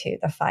listening to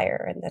the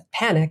fire and the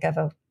panic of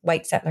a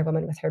white settler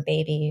woman with her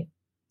baby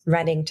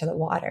running to the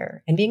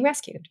water and being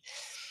rescued.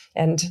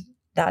 And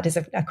that is,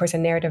 of course, a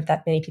narrative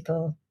that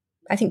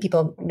I think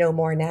people know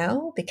more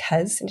now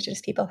because Indigenous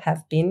people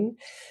have been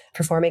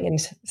performing and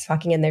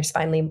talking, and there's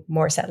finally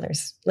more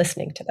settlers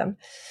listening to them.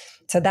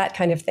 So that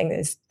kind of thing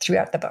is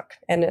throughout the book.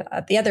 And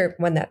the other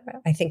one that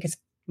I think is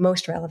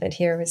most relevant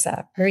here is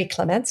Marie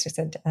Clements, who's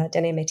a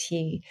Dene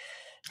Métis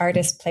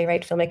artist,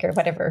 playwright, filmmaker,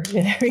 whatever.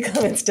 Marie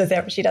Clements does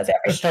everything. She does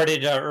everything. She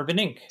started Urban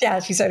Inc. Yeah,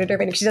 she started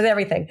Urban Inc. She does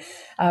everything.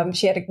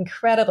 She had an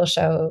incredible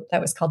show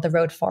that was called The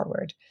Road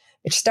Forward,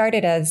 which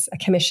started as a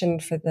commission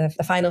for the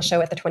final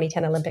show at the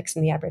 2010 Olympics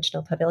in the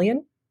Aboriginal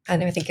Pavilion.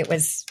 And I think it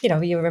was, you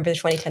remember the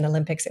 2010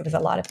 Olympics, it was a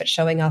lot of it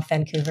showing off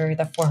Vancouver,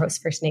 the Four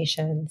Host First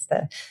Nations,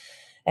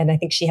 and I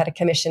think she had a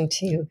commission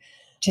to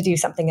do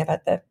something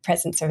about the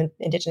presence of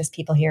Indigenous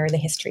people here and the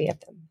history of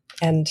them.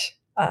 And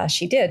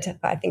she did,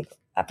 I think,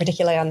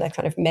 particularly on the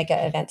kind of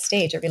mega event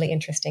stage, a really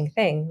interesting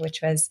thing, which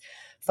was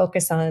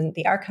focus on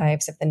the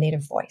archives of the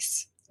Native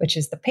Voice, which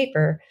is the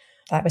paper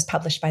that was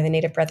published by the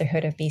Native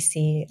Brotherhood of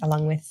BC,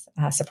 along with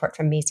support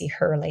from Maisie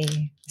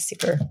Hurley, a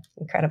super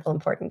incredible,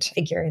 important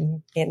figure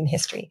in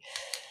history.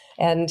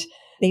 And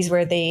these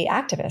were the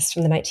activists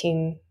from the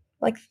 30s,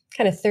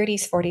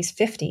 40s,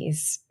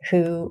 50s,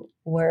 who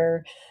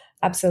were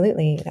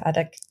absolutely at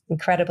an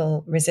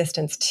incredible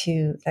resistance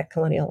to the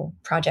colonial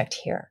project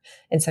here.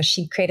 And so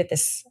she created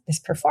this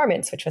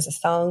performance, which was a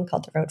song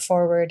called The Road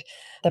Forward.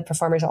 The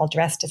performers all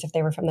dressed as if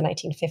they were from the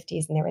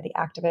 1950s and they were the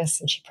activists,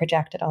 and she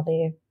projected all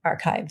the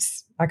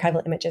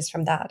archival images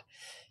from that.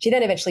 She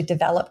then eventually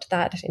developed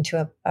that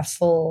into a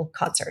full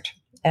concert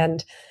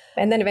and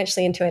then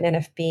eventually into an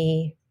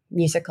NFB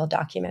musical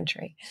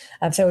documentary.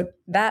 So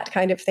that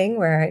kind of thing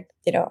where,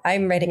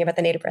 I'm writing about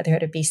the Native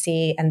Brotherhood of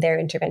BC and their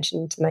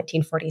intervention to the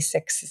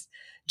 1946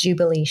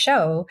 Jubilee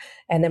show.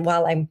 And then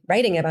while I'm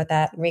writing about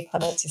that, Marie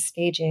Clements is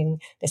staging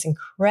this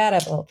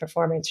incredible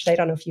performance, which I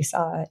don't know if you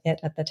saw it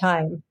at the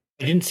time.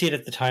 I didn't see it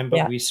at the time, but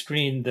Yeah. we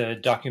screened the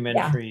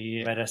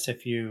documentary at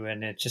SFU,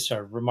 and it's just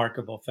a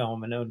remarkable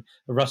film. And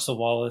Russell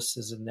Wallace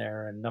is in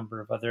there, and a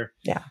number of other.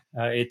 Yeah,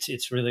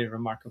 it's really a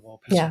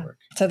remarkable piece of work.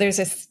 So there's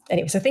this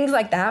anyway. So things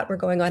like that were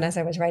going on as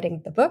I was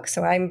writing the book.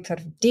 So I'm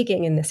sort of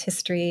digging in this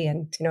history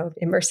and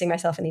immersing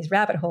myself in these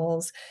rabbit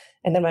holes.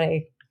 And then when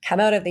I come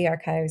out of the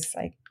archives,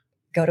 I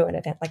go to an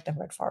event like The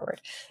Road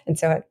Forward. And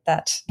so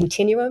that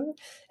continuum,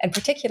 and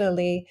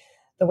particularly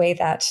the way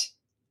that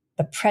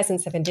the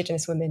presence of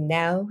Indigenous women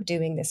now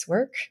doing this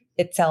work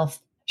itself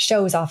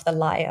shows off the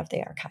lie of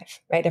the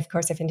archive, right? Of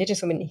course, if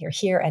Indigenous women are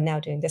here and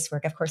now doing this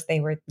work, of course, they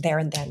were there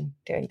and then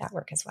doing that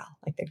work as well.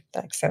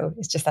 So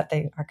it's just that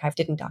the archive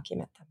didn't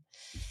document them.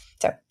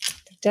 So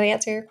did I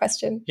answer your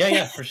question?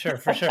 Yeah, for sure.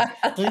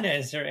 Lena,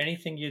 is there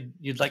anything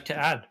you'd like to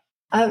add?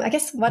 I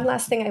guess one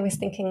last thing I was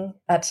thinking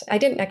that I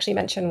didn't actually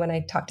mention when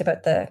I talked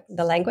about the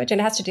language, and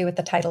it has to do with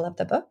the title of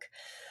the book.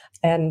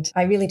 And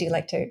I really do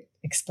like to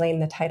explain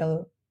the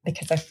title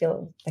because I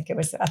feel like it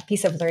was a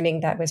piece of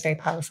learning that was very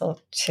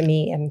powerful to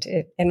me and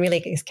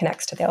really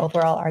connects to the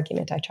overall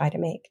argument I try to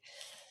make.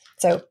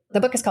 So the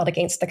book is called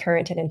Against the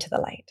Current and Into the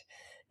Light.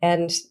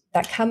 And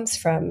that comes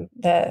from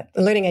the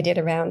learning I did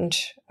around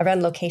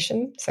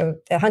location. So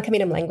the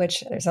Hunkaminam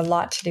language, there's a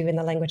lot to do in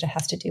the language that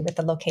has to do with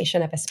the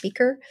location of a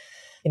speaker.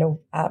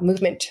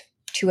 Movement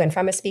to and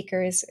from a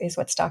speaker is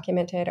what's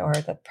documented, or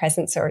the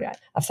presence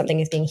of something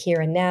is being here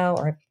and now,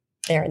 or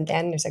there and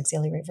then. There's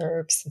auxiliary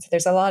verbs. And so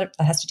there's a lot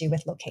that has to do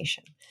with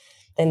location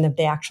than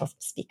the actual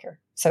speaker.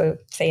 So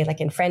say like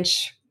in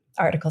French,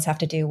 articles have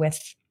to do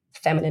with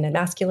feminine and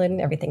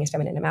masculine. Everything is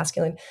feminine and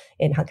masculine.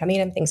 In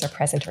Hunkaminam, things are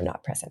present or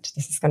not present.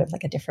 This is kind of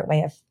like a different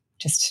way of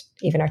just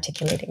even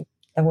articulating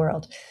the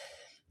world.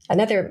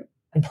 Another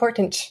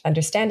important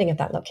understanding of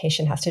that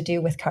location has to do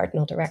with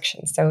cardinal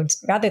direction. So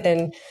rather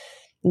than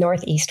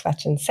north, east,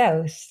 west, and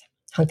south,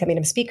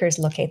 Hunkaminam speakers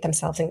locate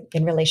themselves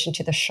in relation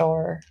to the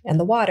shore and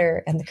the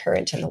water and the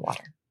current in the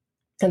water.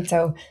 And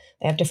so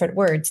they have different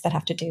words that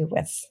have to do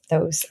with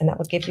those, and that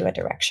will give you a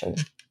direction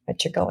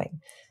that you're going.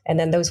 And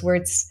then those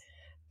words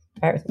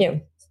are,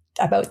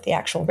 about the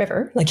actual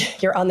river.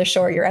 Like you're on the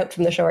shore, you're out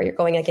from the shore, you're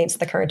going against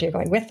the current, you're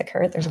going with the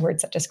current. There's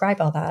words that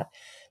describe all that.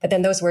 But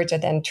then those words are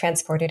then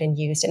transported and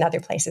used in other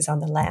places on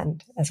the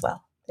land as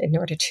well in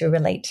order to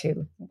relate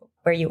to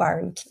where you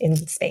are in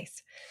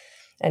space.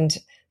 And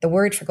the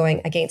word for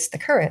going against the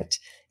current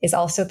is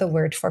also the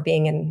word for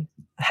being in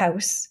a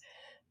house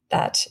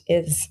that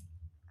is,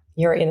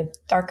 you're in a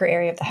darker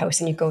area of the house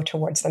and you go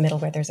towards the middle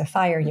where there's a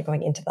fire and you're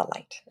going into the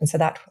light. And so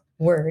that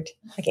word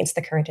against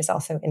the current is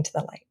also into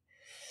the light.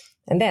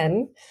 And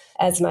then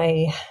as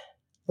my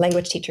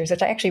language teachers,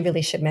 which I actually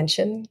really should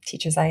mention,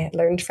 teachers I had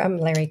learned from,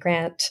 Larry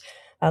Grant,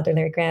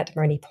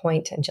 Marnie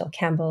Point, and Jill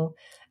Campbell,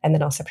 and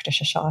then also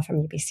Patricia Shaw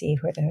from UBC,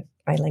 who are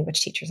my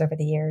language teachers over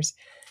the years.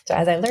 So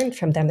as I learned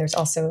from them, there's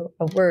also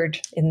a word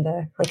in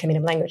the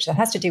Hunkaminam language that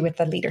has to do with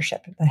the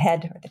leadership, the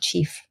head or the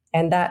chief.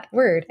 And that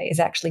word is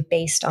actually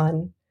based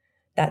on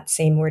that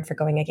same word for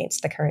going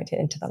against the current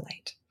and into the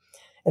light.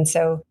 And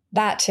so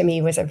that to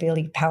me was a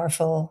really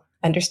powerful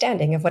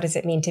understanding of what does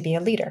it mean to be a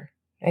leader,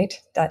 right?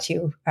 That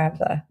you have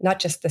not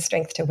just the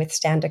strength to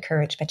withstand a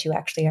courage, but you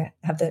actually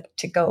have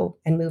to go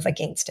and move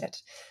against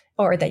it,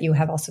 or that you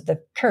have also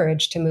the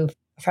courage to move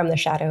from the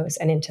shadows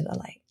and into the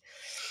light.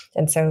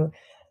 And so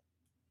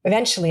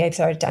eventually I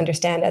started to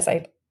understand as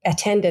I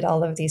attended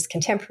all of these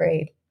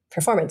contemporary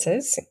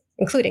performances,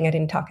 including, I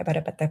didn't talk about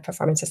it, but the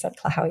performances at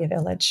Klahowya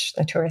Village,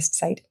 a tourist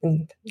site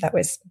that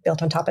was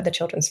built on top of the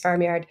children's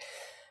farmyard.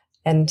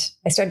 And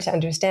I started to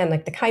understand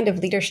like the kind of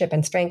leadership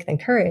and strength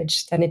and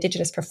courage that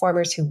Indigenous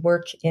performers who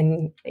work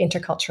in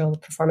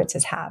intercultural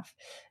performances have.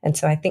 And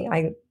so I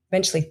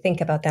eventually think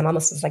about them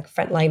almost as like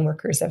frontline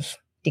workers of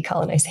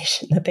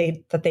decolonization,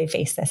 that they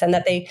face this and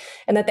that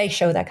they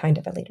show that kind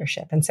of a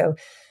leadership. And so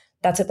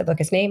that's what the book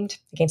is named,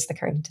 Against the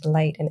Current into the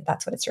Light, and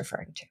that's what it's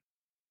referring to.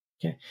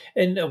 Okay.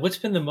 And what's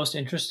been the most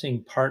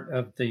interesting part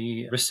of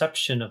the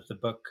reception of the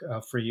book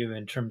for you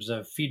in terms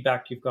of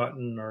feedback you've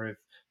gotten or if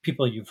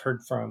people you've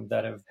heard from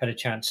that have had a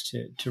chance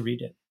to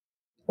read it?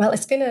 Well,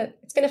 it's been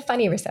a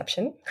funny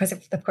reception because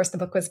of course the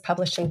book was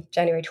published in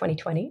January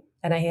 2020,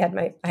 and I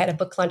had a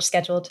book launch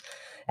scheduled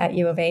at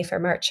U of A for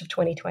March of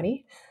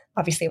 2020.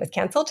 Obviously, it was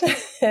canceled,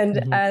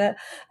 and I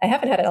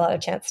haven't had a lot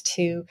of chance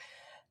to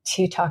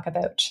talk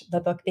about the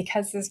book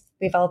because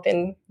we've all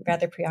been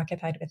rather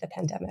preoccupied with the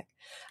pandemic.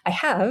 I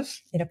have,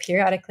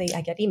 periodically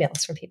I get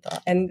emails from people,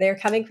 and they're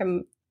coming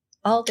from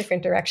all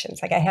different directions.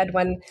 Like I had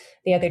one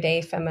the other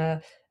day from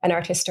an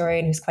art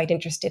historian who's quite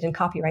interested in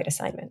copyright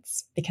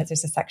assignments, because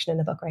there's a section in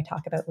the book where I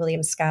talk about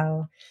William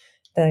Scow,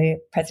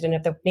 the president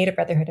of the Native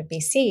Brotherhood of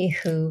BC,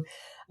 who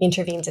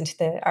intervenes into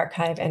the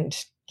archive and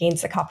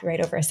gains the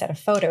copyright over a set of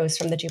photos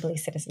from the Jubilee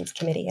Citizens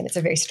Committee. And it's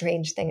a very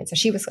strange thing. And so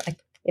she was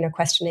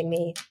questioning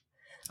me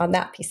on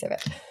that piece of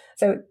it.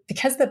 So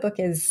because the book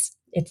it's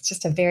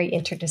just a very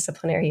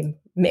interdisciplinary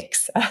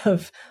mix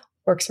of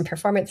works from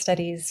performance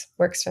studies,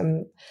 works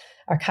from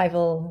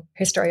archival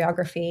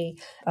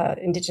historiography,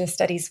 Indigenous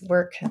studies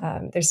work.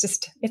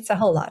 It's a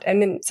whole lot.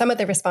 And then some of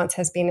the response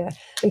has been,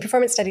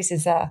 performance studies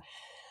is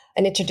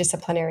an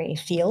interdisciplinary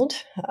field,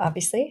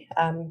 obviously.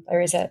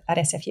 There is at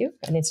SFU,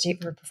 an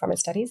Institute for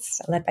Performance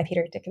Studies led by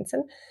Peter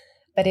Dickinson.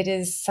 But it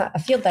is a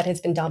field that has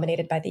been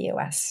dominated by the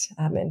US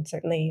and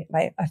certainly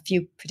by a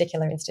few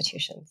particular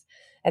institutions.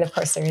 And of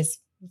course,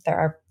 there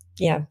are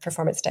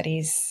performance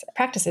studies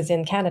practices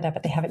in Canada,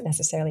 but they haven't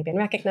necessarily been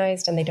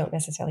recognized and they don't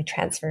necessarily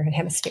transfer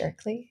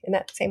hemispherically in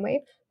that same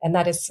way. And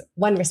that is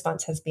one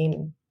response has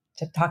been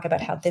to talk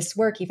about how this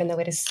work, even though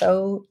it is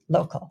so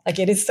local, like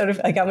it is sort of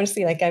like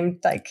honestly,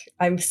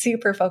 I'm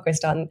super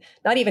focused on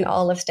not even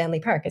all of Stanley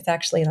Park. It's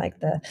actually like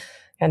the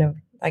kind of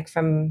like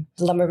from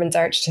Lumberman's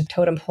Arch to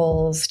totem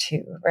poles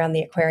to around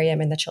the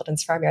aquarium and the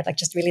children's farmyard, like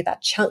just really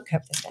that chunk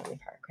of the Stanley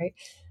Park, right?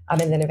 And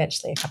then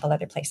eventually a couple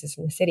other places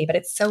in the city, but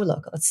it's so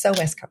local, it's so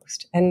West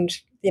Coast. And,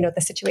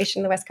 the situation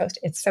in the West Coast,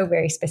 it's so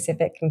very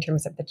specific in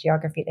terms of the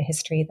geography, the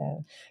history,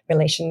 the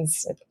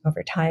relations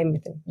over time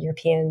with the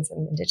Europeans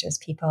and Indigenous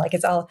people. Like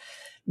it's all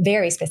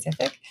very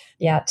specific.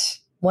 Yet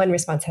one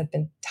response has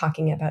been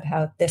talking about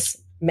how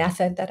this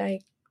method that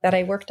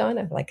I worked on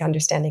of like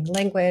understanding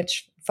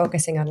language,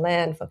 focusing on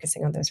land,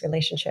 focusing on those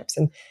relationships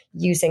and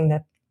using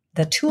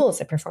the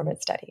tools of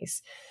performance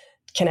studies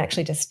can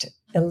actually just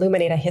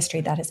illuminate a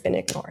history that has been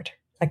ignored.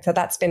 Like, so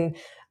that's been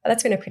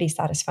a pretty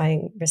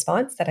satisfying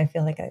response that I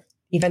feel like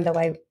even though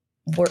I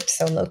worked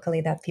so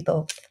locally that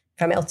people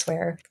from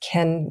elsewhere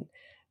can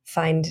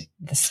find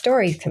the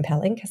stories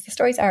compelling, because the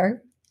stories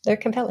they're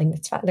compelling.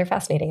 They're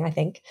fascinating, I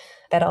think.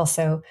 But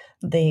also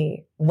the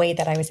way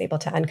that I was able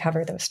to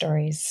uncover those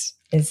stories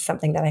is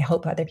something that I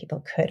hope other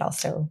people could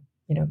also,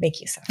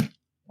 make use of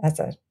as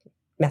a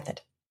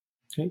method.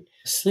 Great.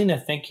 Selena,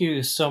 thank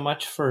you so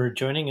much for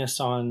joining us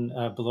on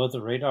Below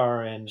the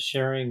Radar and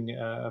sharing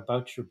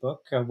about your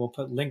book. We'll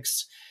put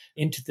links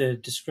into the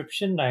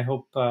description. I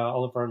hope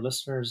all of our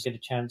listeners get a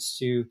chance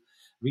to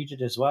read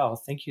it as well.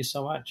 Thank you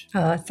so much.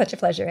 Oh, it's such a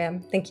pleasure,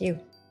 Em. Thank you.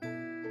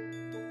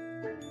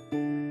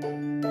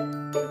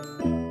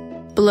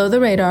 Below the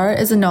Radar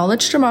is a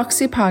knowledge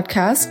democracy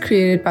podcast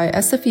created by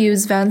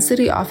SFU's Van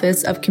City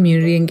Office of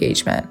Community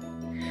Engagement.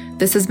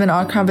 This has been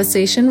our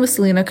conversation with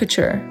Selena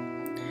Couture.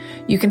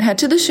 You can head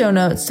to the show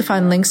notes to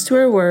find links to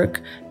her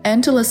work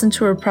and to listen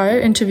to her prior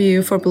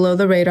interview for Below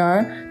the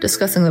Radar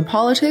discussing the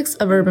politics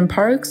of urban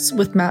parks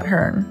with Matt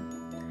Hearn.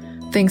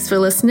 Thanks for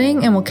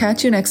listening, and we'll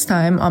catch you next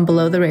time on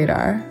Below the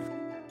Radar.